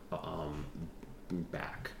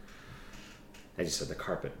back. As you said, the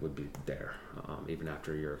carpet would be there even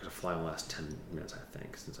after you're going to fly in the last 10 minutes, I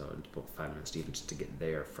think. So it's about 5 minutes even just to get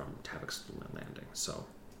there from Tavok's landing. So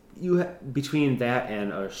between that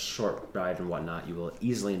and a short ride and whatnot, you will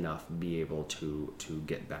easily enough be able to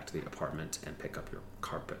get back to the apartment and pick up your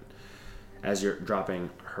carpet. As you're dropping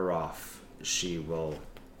her off, she will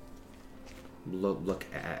look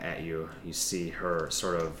at you. You see her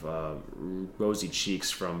sort of rosy cheeks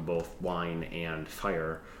from both wine and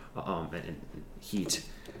fire and heat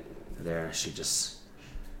there. She just,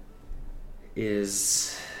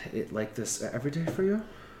 is it like this every day for you?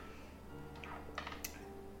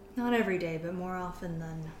 Not every day, but more often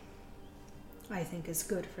than I think is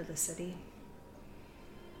good for the city.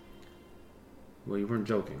 Well, you weren't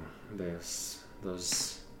joking.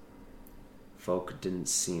 Those folk didn't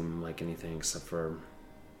seem like anything except for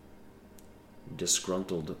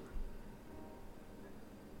disgruntled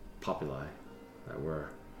populi that were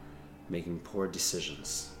making poor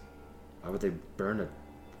decisions. Why would they burn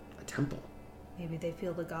a temple? Maybe they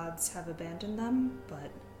feel the gods have abandoned them,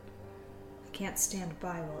 but I can't stand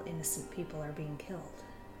by while innocent people are being killed.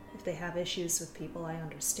 If they have issues with people, I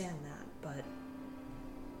understand that, but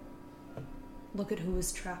look at who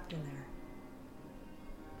was trapped in there.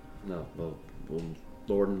 No, well,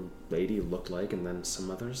 Lord and Lady looked like, and then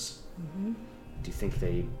some others. Mm-hmm. Do you think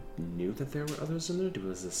they knew that there were others in there?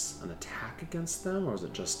 Was this an attack against them, or was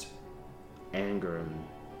it just anger and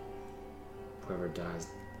whoever dies,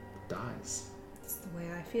 dies? It's the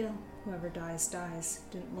way I feel. Whoever dies, dies.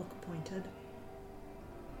 Didn't look appointed.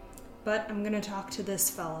 But I'm gonna talk to this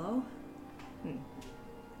fellow.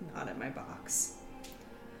 Not at my box.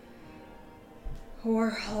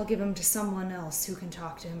 Or I'll give him to someone else who can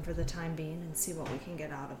talk to him for the time being and see what we can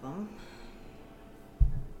get out of him.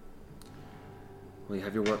 Well, you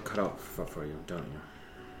have your work cut out for you, don't you?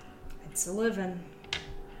 It's a living.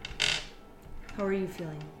 How are you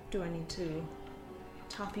feeling? Do I need to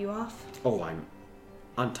top you off? Oh, I'm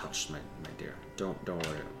untouched, my dear. Don't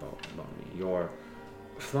worry about me. Your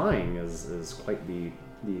flying is quite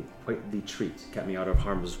the treat. Kept me out of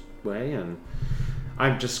harm's way, and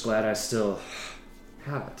I'm just glad I still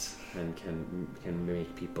have it and can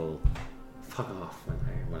make people fuck off when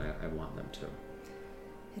I want them to.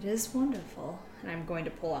 It is wonderful. And I'm going to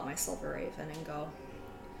pull out my silver raven and go,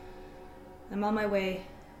 I'm on my way.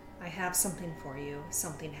 I have something for you.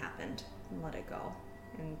 Something happened. And let it go.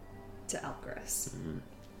 And to Elgris. Mm-hmm.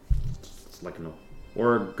 It's like an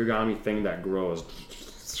origami thing that goes,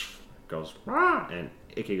 Rah! And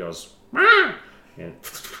Icky goes, Rah! And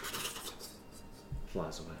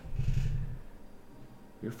flies away.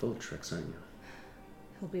 You're full of tricks, aren't you?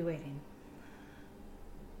 He'll be waiting.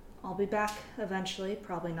 I'll be back eventually,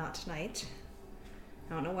 probably not tonight.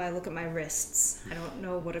 I don't know why I look at my wrists. I don't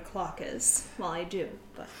know what a clock is. Well, I do,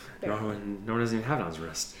 but... No one doesn't even have it on his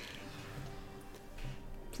wrist.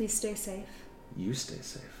 Please stay safe. You stay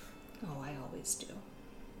safe. Oh, I always do.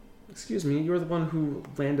 Excuse me, you're the one who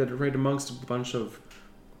landed right amongst a bunch of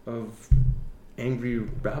angry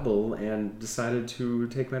rabble and decided to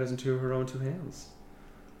take matters into her own two hands.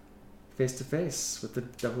 Face to face with the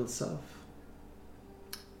devil itself.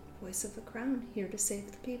 Voice of the crown, here to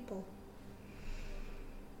save the people.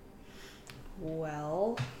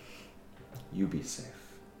 Well... You be safe.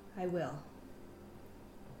 I will.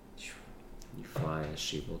 You fly as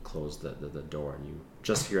she will close the door, and you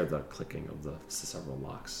just hear the clicking of the several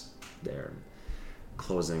locks there, and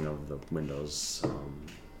closing of the windows,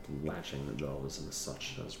 latching the doors and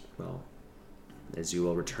such as well. As you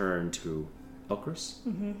will return to Elgris.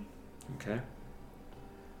 Mm-hmm. Okay.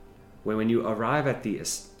 When you arrive at the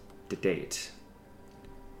estate,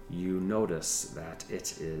 you notice that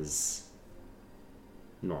it is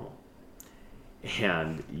normal,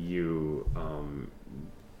 and you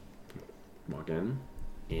walk in,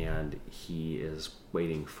 and he is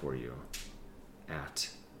waiting for you at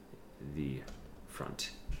the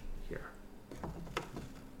front here.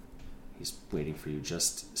 He's waiting for you,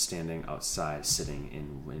 just standing outside, sitting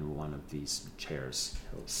in one of these chairs.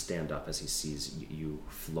 He'll stand up as he sees you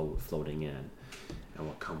floating in, and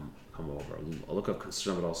will come over. A look of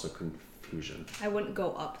concern, but also confusion. I wouldn't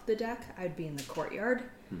go up the deck. I'd be in the courtyard,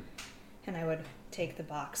 and I would take the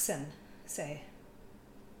box and say,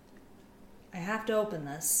 I have to open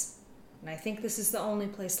this, and I think this is the only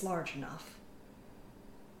place large enough.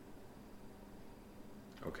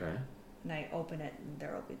 Okay. And I open it, and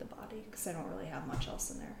there will be the body, because I don't really have much else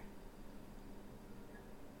in there.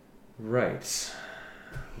 Right.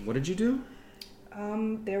 What did you do?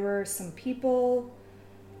 There were some people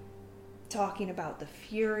talking about the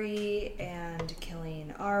Fury and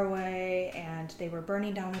killing Arwe, and they were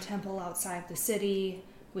burning down a temple outside the city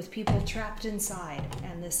with people trapped inside,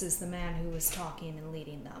 and this is the man who was talking and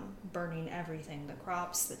leading them, burning everything, the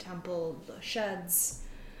crops, the temple, the sheds.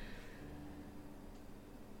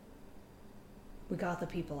 We got the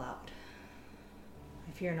people out.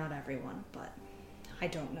 I fear not everyone, but I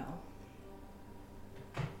don't know.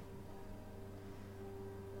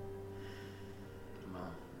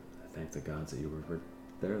 Well, I thank the gods that you were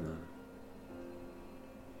there then.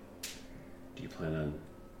 Do you plan on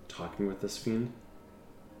talking with this fiend?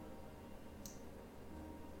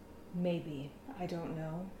 Maybe. I don't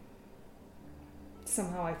know.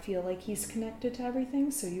 Somehow I feel like he's connected to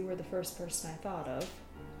everything, so you were the first person I thought of.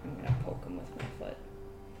 I'm gonna poke him with my foot.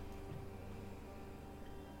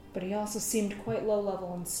 But he also seemed quite low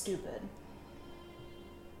level and stupid.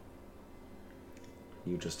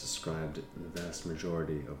 You just described the vast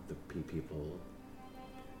majority of the people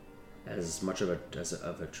as much of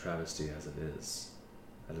a travesty as it is.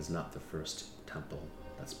 That is not the first temple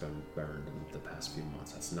that's been burned in the past few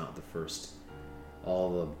months. That's not the first. All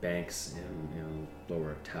the banks in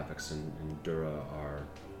Lower Tapix and Dura are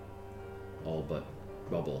all but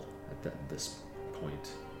rubble at this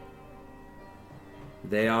point.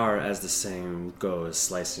 They are, as the saying goes,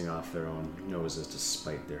 slicing off their own noses to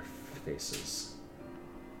spite their faces.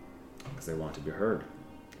 Because they want to be heard.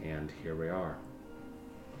 And here we are.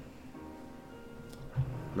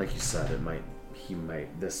 Like you said,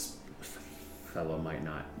 this fellow might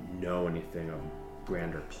not know anything of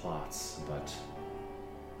grander plots, but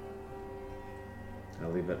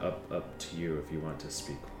I'll leave it up to you if you want to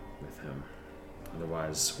speak with him.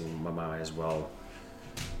 Otherwise, we might as well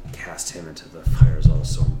cast him into the fires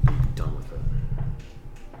also and be done with it.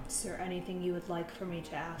 Is there anything you would like for me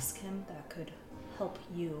to ask him that could help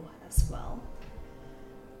you as well?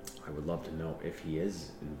 So I would love to know if he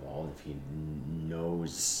is involved, if he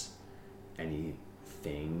knows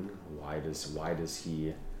anything. Why does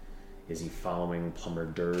he? Is he following Plumber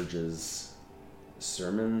Dirge's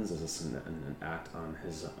sermons? Is this an act on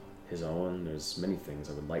his own? There's many things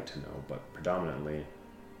I would like to know, but predominantly,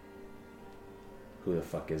 who the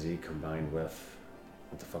fuck is he combined with?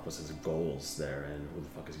 What the fuck was his goals there, and who the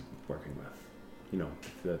fuck is he working with? You know,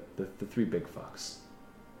 the three big fucks.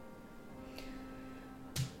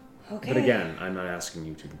 Okay. But again, I'm not asking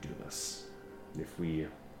you to do this. If we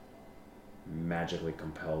magically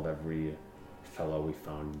compelled every fellow we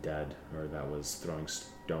found dead, or that was throwing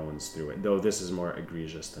stones through it, though this is more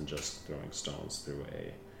egregious than just throwing stones through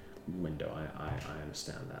a window, I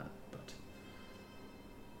understand that, but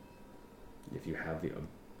if you have the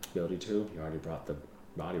ability to, you already brought the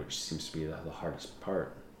body, which seems to be the hardest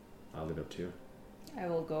part. I'll leave it up to you. I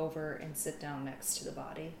will go over and sit down next to the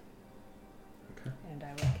body. Okay. And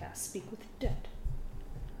I will cast Speak with the Dead.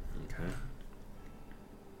 Okay.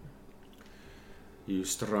 You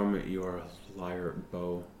strum your lyre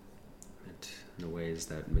bow in the ways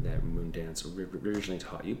that Moondance originally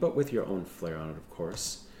taught you, but with your own flair on it, of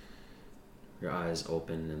course. Your eyes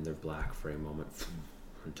open and they're black for a moment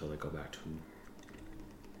until they go back to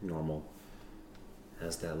normal.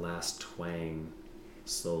 As that last twang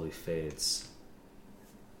slowly fades,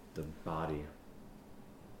 the body,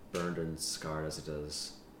 burned and scarred as it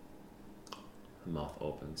is, the mouth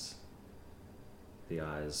opens. The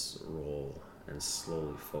eyes roll and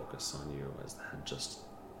slowly focus on you as the head just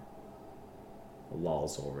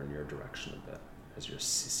lolls over in your direction a bit as you're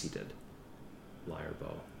seated. Lyre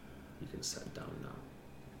bow, you can set down now.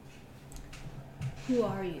 Who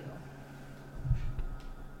are you?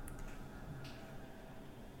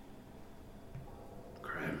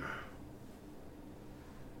 Grim.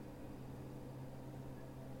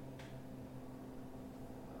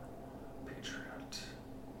 Patriot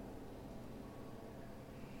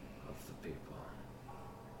of the people.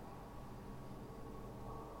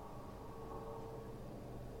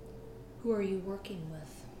 Who are you working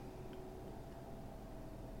with?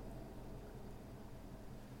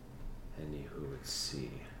 Any who would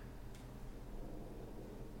see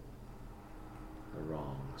the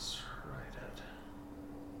wrongs righted.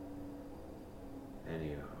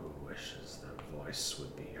 Any who wishes their voice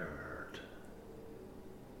would be heard.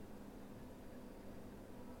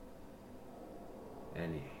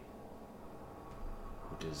 Any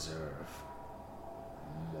who deserve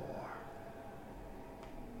more.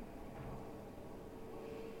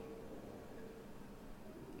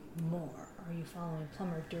 More. Are you following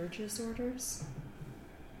Plumber Dirge's orders?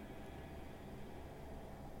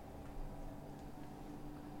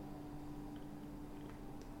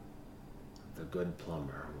 The good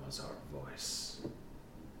plumber was our voice,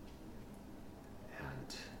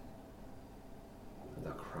 and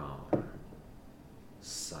the crown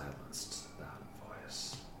silenced that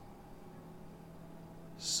voice.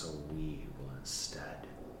 So we will instead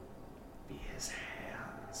be his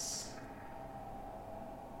hands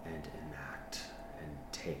and enact and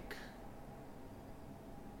take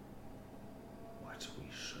what we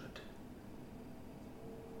should,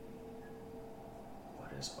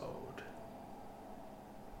 what is owed,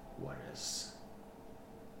 what is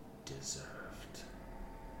deserved.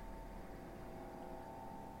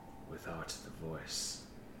 Without the voice,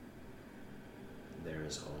 there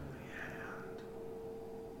is only hand.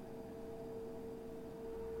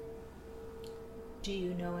 Do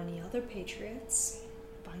you know any other patriots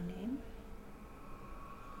by name?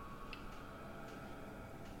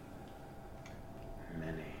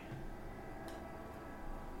 Many,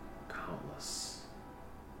 countless,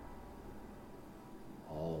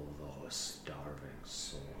 all those starving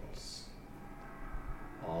souls,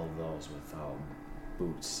 all those without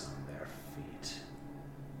boots on their feet,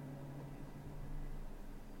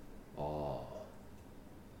 all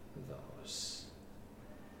those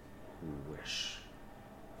who wish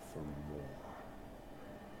for more.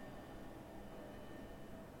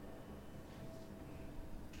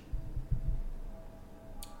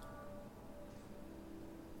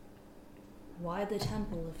 Why the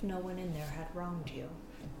temple if no one in there had wronged you?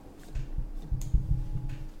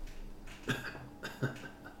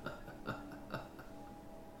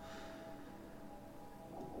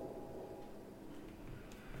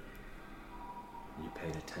 You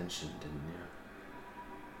paid attention, didn't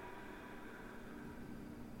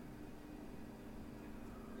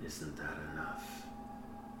you? Isn't that enough?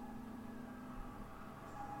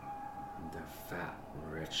 The fat,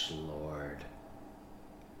 rich lord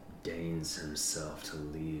deigns himself to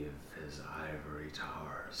leave his ivory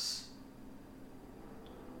towers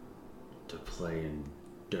to play in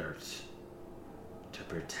dirt to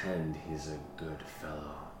pretend he's a good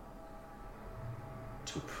fellow,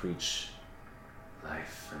 to preach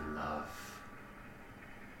life and love,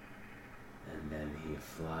 and then he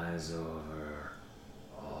flies over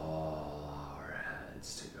all our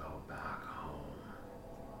heads to go back home.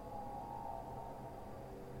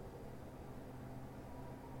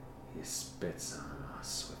 He spits on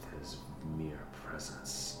us with his mere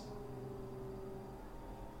presence.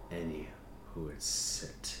 Any who would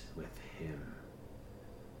sit with him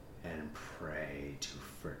and pray to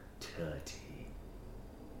fertility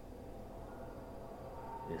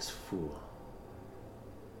is fool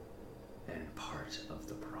and part of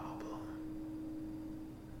the problem.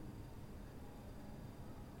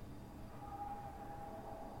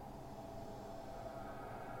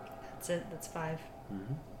 That's it. That's 5.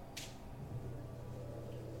 Mm-hmm.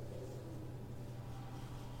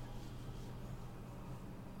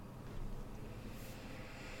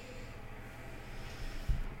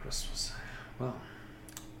 Chris was, well,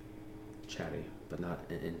 chatty, but not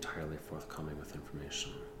entirely forthcoming with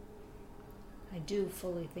information. I do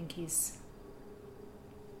fully think he's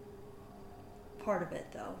part of it,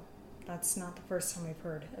 though. That's not the first time I've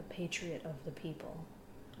heard a patriot of the people.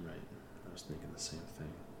 Right. I was thinking the same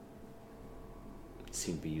thing. He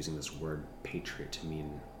seemed to be using this word patriot to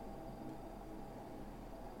mean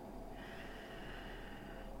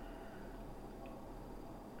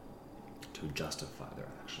to justify their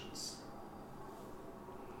actions.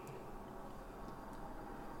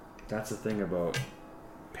 That's the thing about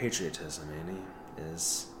patriotism, Annie,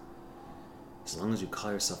 is as long as you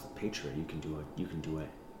call yourself a patriot, you can do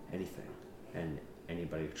anything, and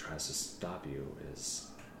anybody who tries to stop you is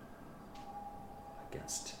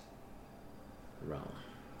against the realm,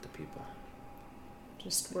 the people.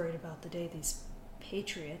 Just worried about the day these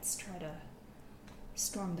patriots try to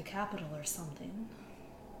storm the Capitol or something.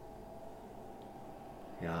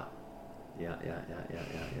 Yeah.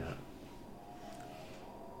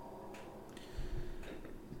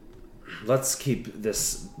 Let's keep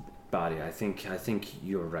this body. I think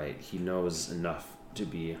you're right. He knows enough to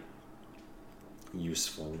be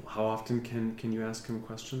useful. How often can you ask him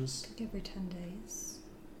questions? Every 10 days.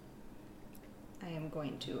 I am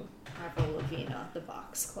going to have a Lavina the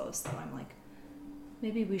box closed, though. I'm like,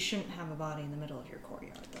 maybe we shouldn't have a body in the middle of your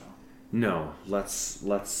courtyard, though. No, let's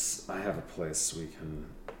I have a place we can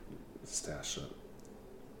stash it.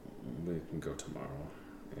 We can go tomorrow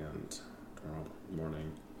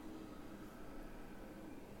morning.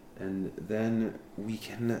 And then we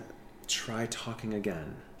can try talking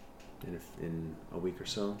again in a week or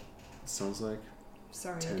so, it sounds like.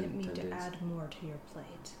 Sorry, I didn't mean to add more to your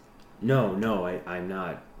plate. No, I'm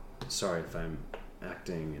not. Sorry if I'm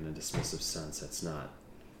acting in a dismissive sense. It's not.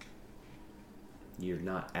 You're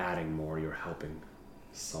not adding more, you're helping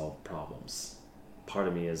solve problems. Part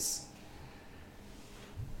of me is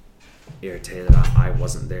irritated that I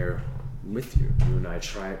wasn't there with you. You and I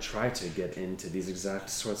try to get into these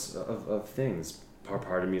exact sorts of things.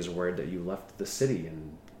 Part of me is worried that you left the city,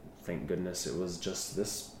 and thank goodness it was just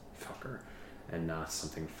this fucker and not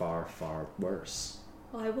something far, far worse.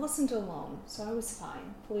 Well, I wasn't alone, so I was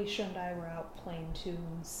fine. Felicia and I were out playing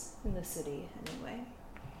tunes in the city anyway.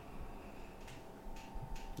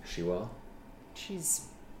 Is she well? She's,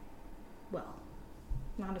 well,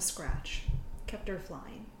 not a scratch. Kept her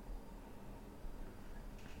flying.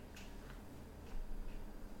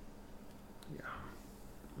 Yeah.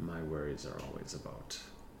 My worries are always about,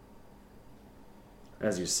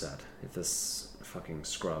 as you said, if this fucking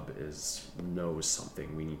scrub knows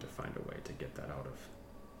something, we need to find a way to get that out of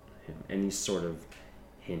him. Any sort of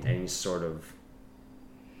hint, any sort of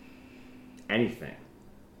anything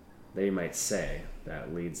they might say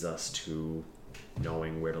that leads us to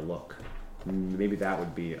knowing where to look. Maybe that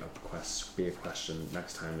would be a question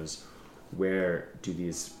next time, is where do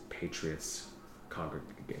these patriots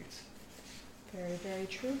congregate? Very, very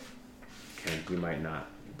true. And we might not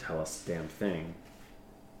tell us a damn thing,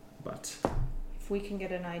 but if we can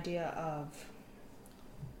get an idea of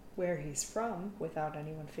where he's from without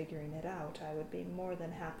anyone figuring it out, I would be more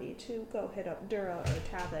than happy to go hit up Dura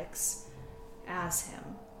or Tavix as him.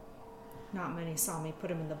 Not many saw me put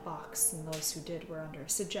him in the box, and those who did were under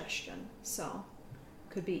suggestion, so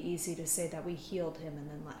could be easy to say that we healed him and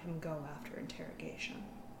then let him go after interrogation.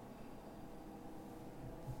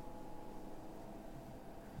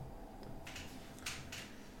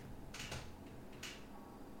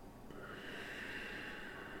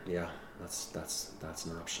 yeah, that's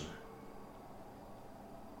an option.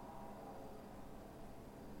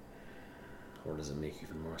 Or does it make you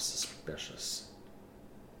even more suspicious?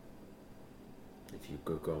 if you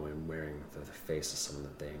go in wearing the face of someone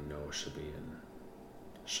that they know should be in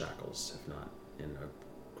shackles, if not in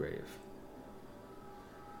a grave.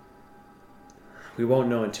 We won't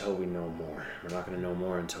know until we know more. We're not going to know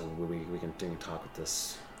more until we can talk with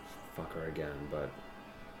this fucker again, but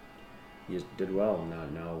you did well.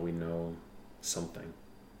 Now we know something.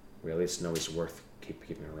 We at least know he's worth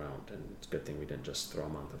keeping around, and it's a good thing we didn't just throw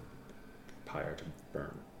him on the pyre to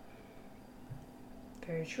burn.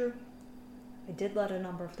 Very true. I did let a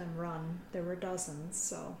number of them run. There were dozens,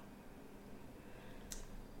 so...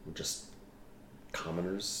 We're just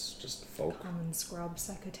commoners, just folk. Common scrubs.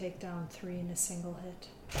 I could take down 3 in a single hit.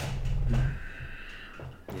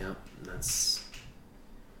 Yeah, that's...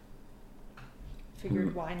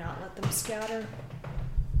 Figured why not let them scatter?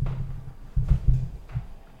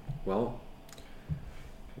 Well,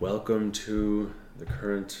 welcome to the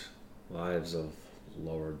current lives of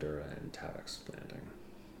Lower Dura and Tavek's Landing.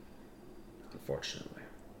 Unfortunately.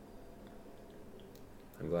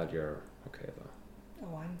 I'm glad you're okay, though.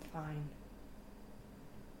 Oh, I'm fine.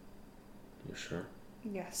 You sure?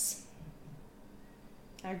 Yes.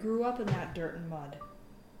 I grew up in that dirt and mud.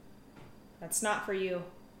 That's not for you.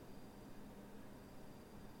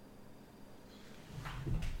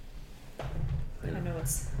 I know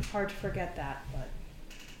it's hard to forget that, but...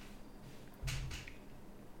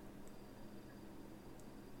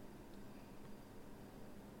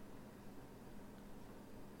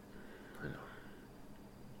 I know.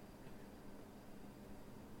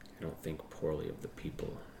 I don't think poorly of the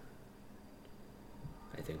people.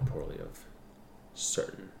 I think poorly of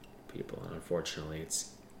certain people. And unfortunately,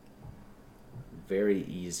 it's very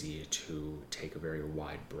easy to take a very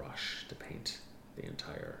wide brush to paint the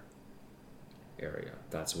entire area.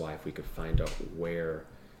 אתה why if we could find out where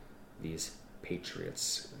these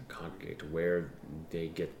patriots congregate, where they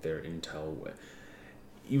get their intel.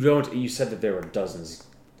 You said that there were dozens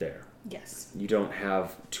there. Yes. You don't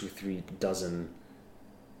have 2-3 dozen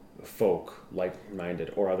folk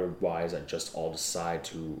like-minded or otherwise that just all decide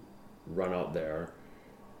to run out there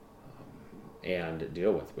and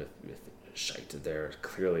deal with shite.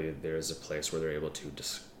 There's a place where they're able to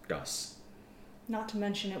discuss. Not to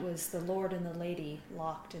mention it was the Lord and the Lady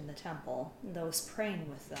locked in the temple, and those praying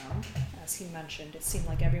with them. As he mentioned, it seemed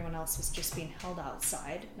like everyone else was just being held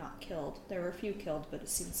outside, not killed. There were a few killed, but it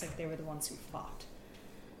seems like they were the ones who fought.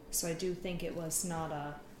 So I do think it was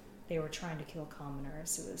not they were trying to kill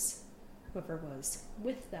commoners. It was whoever was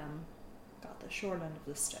with them got the short end of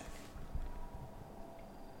the stick.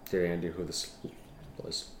 Did Andy who this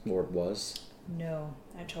Lord was? No,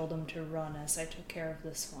 I told him to run as I took care of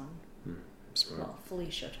this one. Smart. Well,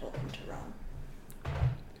 Felicia told him to run.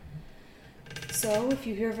 So, if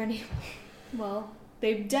you hear of any... Well,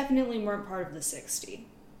 they definitely weren't part of the 60.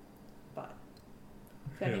 But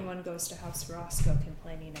if anyone goes to House Roscoe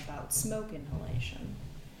complaining about smoke inhalation...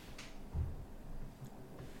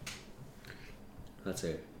 That's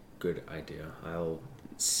a good idea. I'll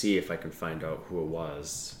see if I can find out who it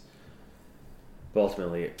was. But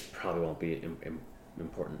ultimately, it probably won't be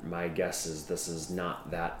important. My guess is this is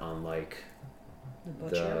not that unlike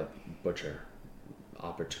the butcher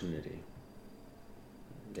opportunity.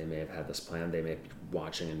 They may have had this plan. They may be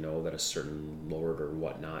watching and know that a certain lord or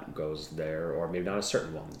whatnot goes there, or maybe not a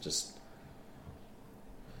certain one. Just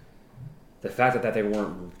the fact that they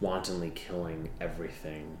weren't wantonly killing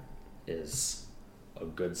everything is a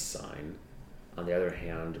good sign. On the other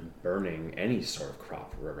hand, burning any sort of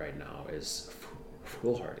crop right now is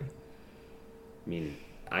foolhardy. I mean,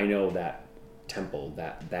 I know that temple,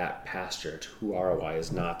 that pasture to ROI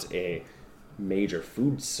is not a major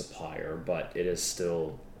food supplier, but it is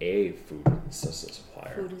still a food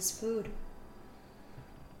supplier. Food is food.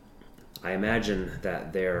 I imagine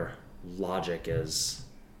that their logic is,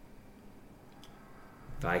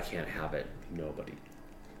 if I can't have it, nobody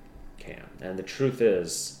can. And the truth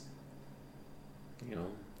is,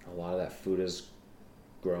 a lot of that food is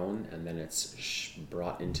grown and then it's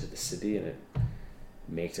brought into the city and it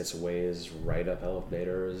makes its ways right up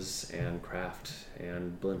elevators and craft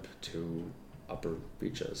and blimp to upper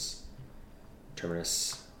reaches.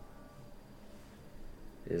 Terminus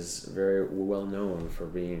is very well known for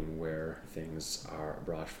being where things are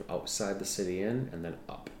brought from outside the city in and then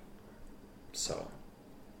up. So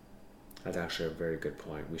that's actually a very good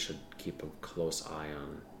point. We should keep a close eye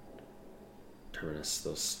on Terminus,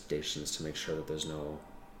 those stations, to make sure that there's no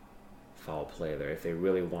foul play there. If they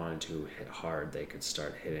really wanted to hit hard, they could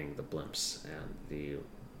start hitting the blimps and the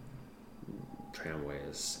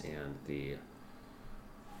tramways and if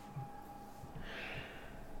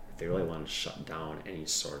they really wanted to shut down any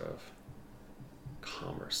sort of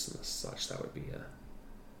commerce and such, that would be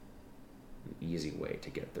an easy way to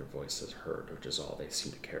get their voices heard, which is all they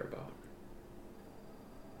seem to care about.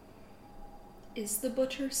 Is the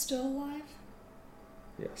butcher still alive?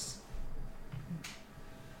 Yes.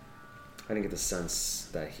 I didn't get the sense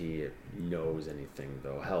that he knows anything,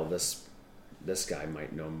 though. Hell, this guy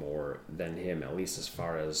might know more than him, at least as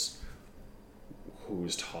far as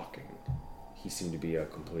who's talking. He seemed to be a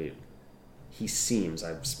complete... He seems,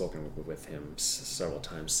 I've spoken with him several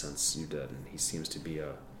times since you did, and he seems to be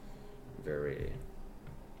a very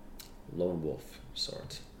lone wolf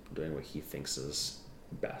sort, doing what he thinks is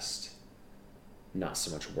best, not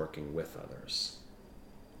so much working with others.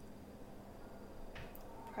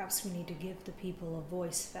 Perhaps we need to give the people a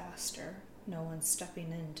voice faster. No one's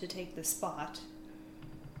stepping in to take the spot.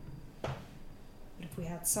 But if we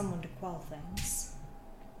had someone to quell things,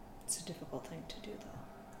 it's a difficult thing to do, though.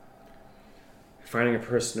 Finding a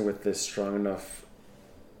person with this strong enough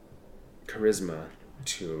charisma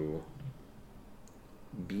to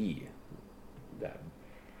be that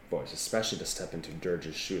voice, especially to step into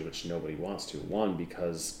Dirge's shoes, which nobody wants to. One,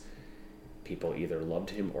 because people either loved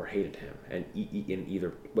him or hated him, and in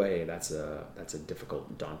either way, that's a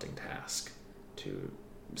difficult, daunting task to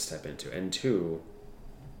step into. And two,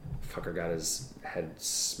 fucker got his head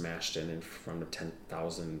smashed in front of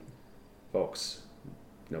 10,000 folks.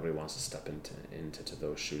 Nobody wants to step into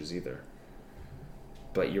those shoes either.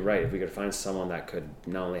 But you're right. If we could find someone that could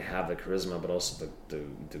not only have the charisma, but also the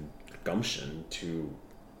gumption to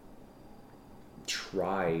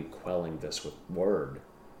try quelling this with word,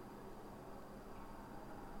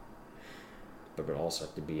 but would also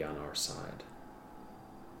have to be on our side.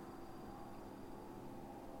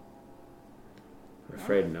 I'm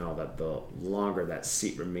afraid now that the longer that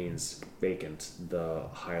seat remains vacant, the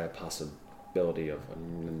higher the possibility of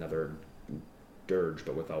another dirge,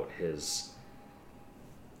 but without his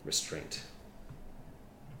restraint.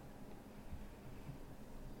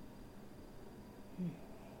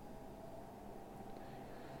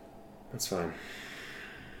 That's fine.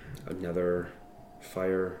 Another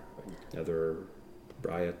fire, another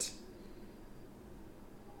riot.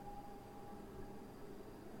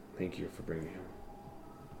 Thank you for bringing him.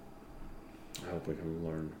 I hope we can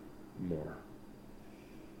learn more.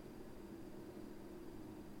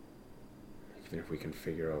 Even if we can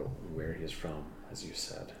figure out where he is from, as you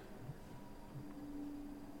said.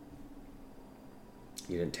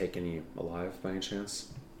 You didn't take any alive by any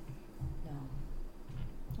chance? No.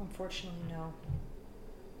 Unfortunately, no.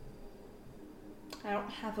 I don't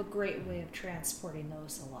have a great way of transporting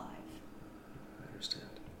those alive. I understand.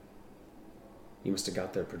 You must have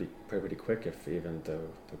got there pretty quick if even the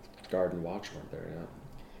guard and watch weren't there yet.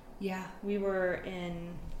 Yeah, we were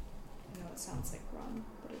in... I know it sounds like Rum,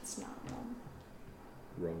 but it's not Rum.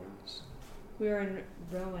 Rowans? We were in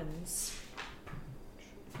Rowan's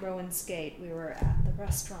Gate. We were at the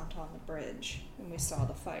restaurant on the bridge, and we saw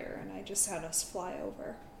the fire, and I just had us fly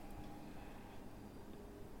over.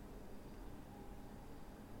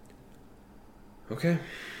 Okay.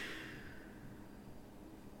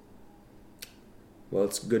 Well,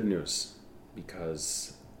 it's good news,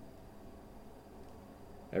 because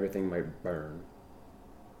everything might burn,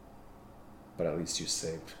 but at least you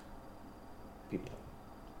saved people.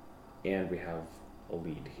 And we have a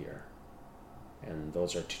lead here. And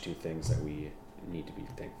those are two things that we need to be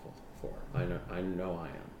thankful for. I know I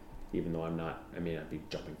am. Even though I may not be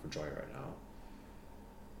jumping for joy right now.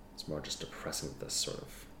 It's more just depressing that this sort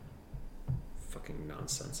of fucking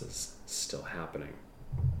nonsense is still happening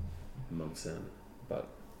months in. But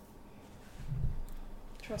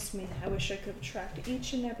trust me, I wish I could have tracked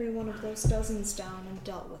each and every one of those dozens down and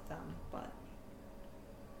dealt with them, but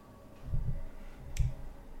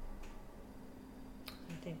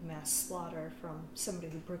I think mass slaughter from somebody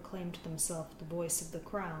who proclaimed themselves the voice of the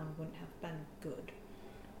crown wouldn't have been good.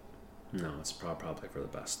 no, it's probably for the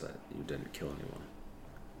best that you didn't kill anyone.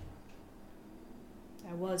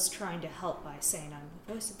 I was trying to help by saying I'm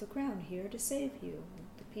the voice of the crown here to save you.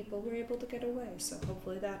 The people were able to get away, so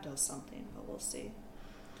hopefully that does something, but we'll see.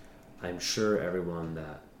 I'm sure everyone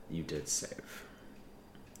that you did save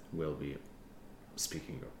will be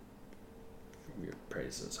speaking your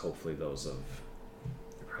praises. Hopefully those of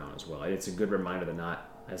the crown as well. It's a good reminder that not,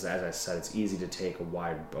 as I said, it's easy to take a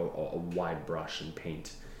wide brush and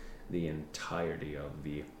paint the entirety of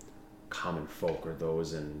the common folk or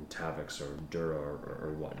those in Tavix or Dura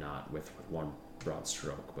or whatnot with one broad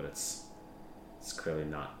stroke, but it's clearly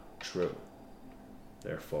not true.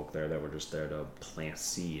 There are folk there that were just there to plant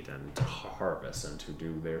seed and to harvest and to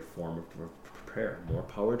do their form of prayer. More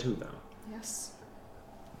power to them. Yes.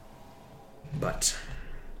 But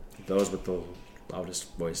those with the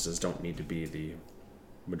loudest voices don't need to be the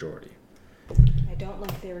majority. I don't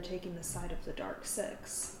like they were taking the side of the Dark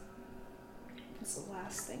Six. It's the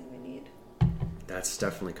last thing we need. That's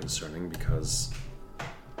definitely concerning because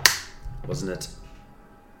wasn't it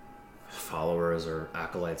followers or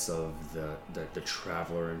acolytes of the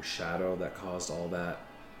Traveler in Shadow that caused all that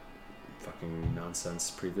fucking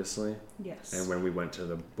nonsense previously? Yes. And when we went to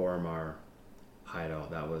the Boromar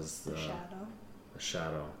hideout, that was the Shadow. The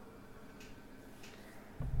Shadow.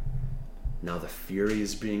 Now the Fury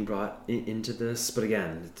is being brought into this, but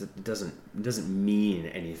again, it doesn't mean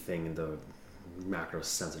anything in the macro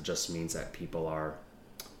sense. It just means that people are,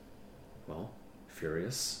 well,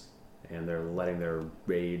 furious, and they're letting their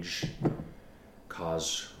rage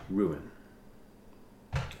cause ruin.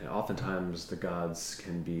 And oftentimes the gods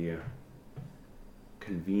can be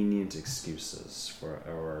convenient excuses for,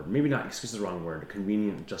 or maybe not excuses is the wrong word,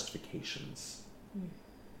 convenient justifications.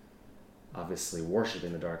 Obviously,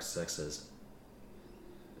 worshipping the Dark Six is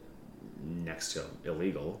next to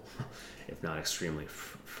illegal, if not extremely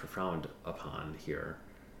frowned upon here.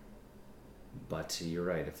 But you're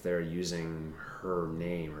right, if they're using her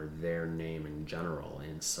name or their name in general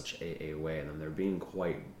in such a way, then they're being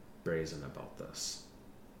quite brazen about this.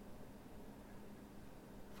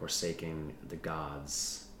 Forsaking the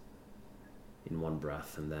gods in one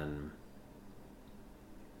breath and then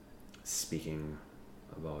speaking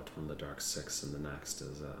about one of the Dark Six in the next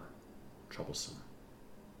is troublesome.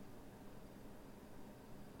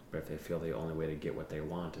 But if they feel the only way to get what they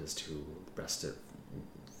want is to wrest it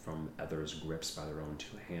from others' grips by their own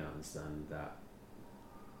two hands, then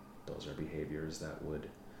those are behaviors that would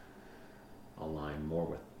align more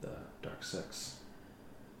with the Dark Six.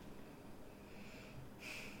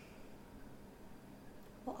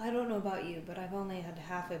 Well, I don't know about you, but I've only had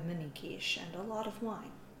half a mini quiche and a lot of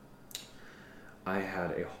wine. I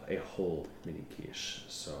had a whole mini quiche,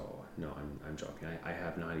 so no, I'm joking. I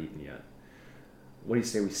have not eaten yet. What do you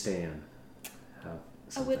say we stay in? Have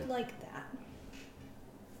I would like that.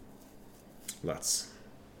 Let's.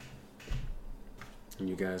 And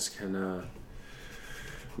you guys can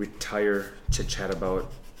retire, chit-chat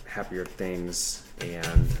about happier things,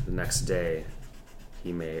 and the next day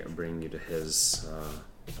he may bring you to his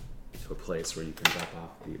to a place where you can drop off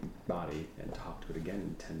the body and talk to it again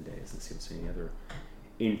in 10 days and see if there's any other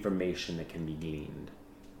information that can be gleaned.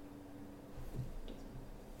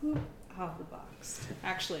 Out of the box.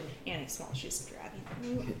 Actually, Annie Small, she's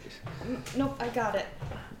dragging. Nope, I got it.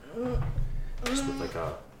 Just with like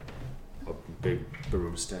a big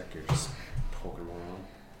broomstick, you're just poking around.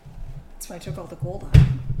 That's why I took all the gold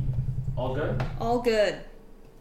on. All good? All good.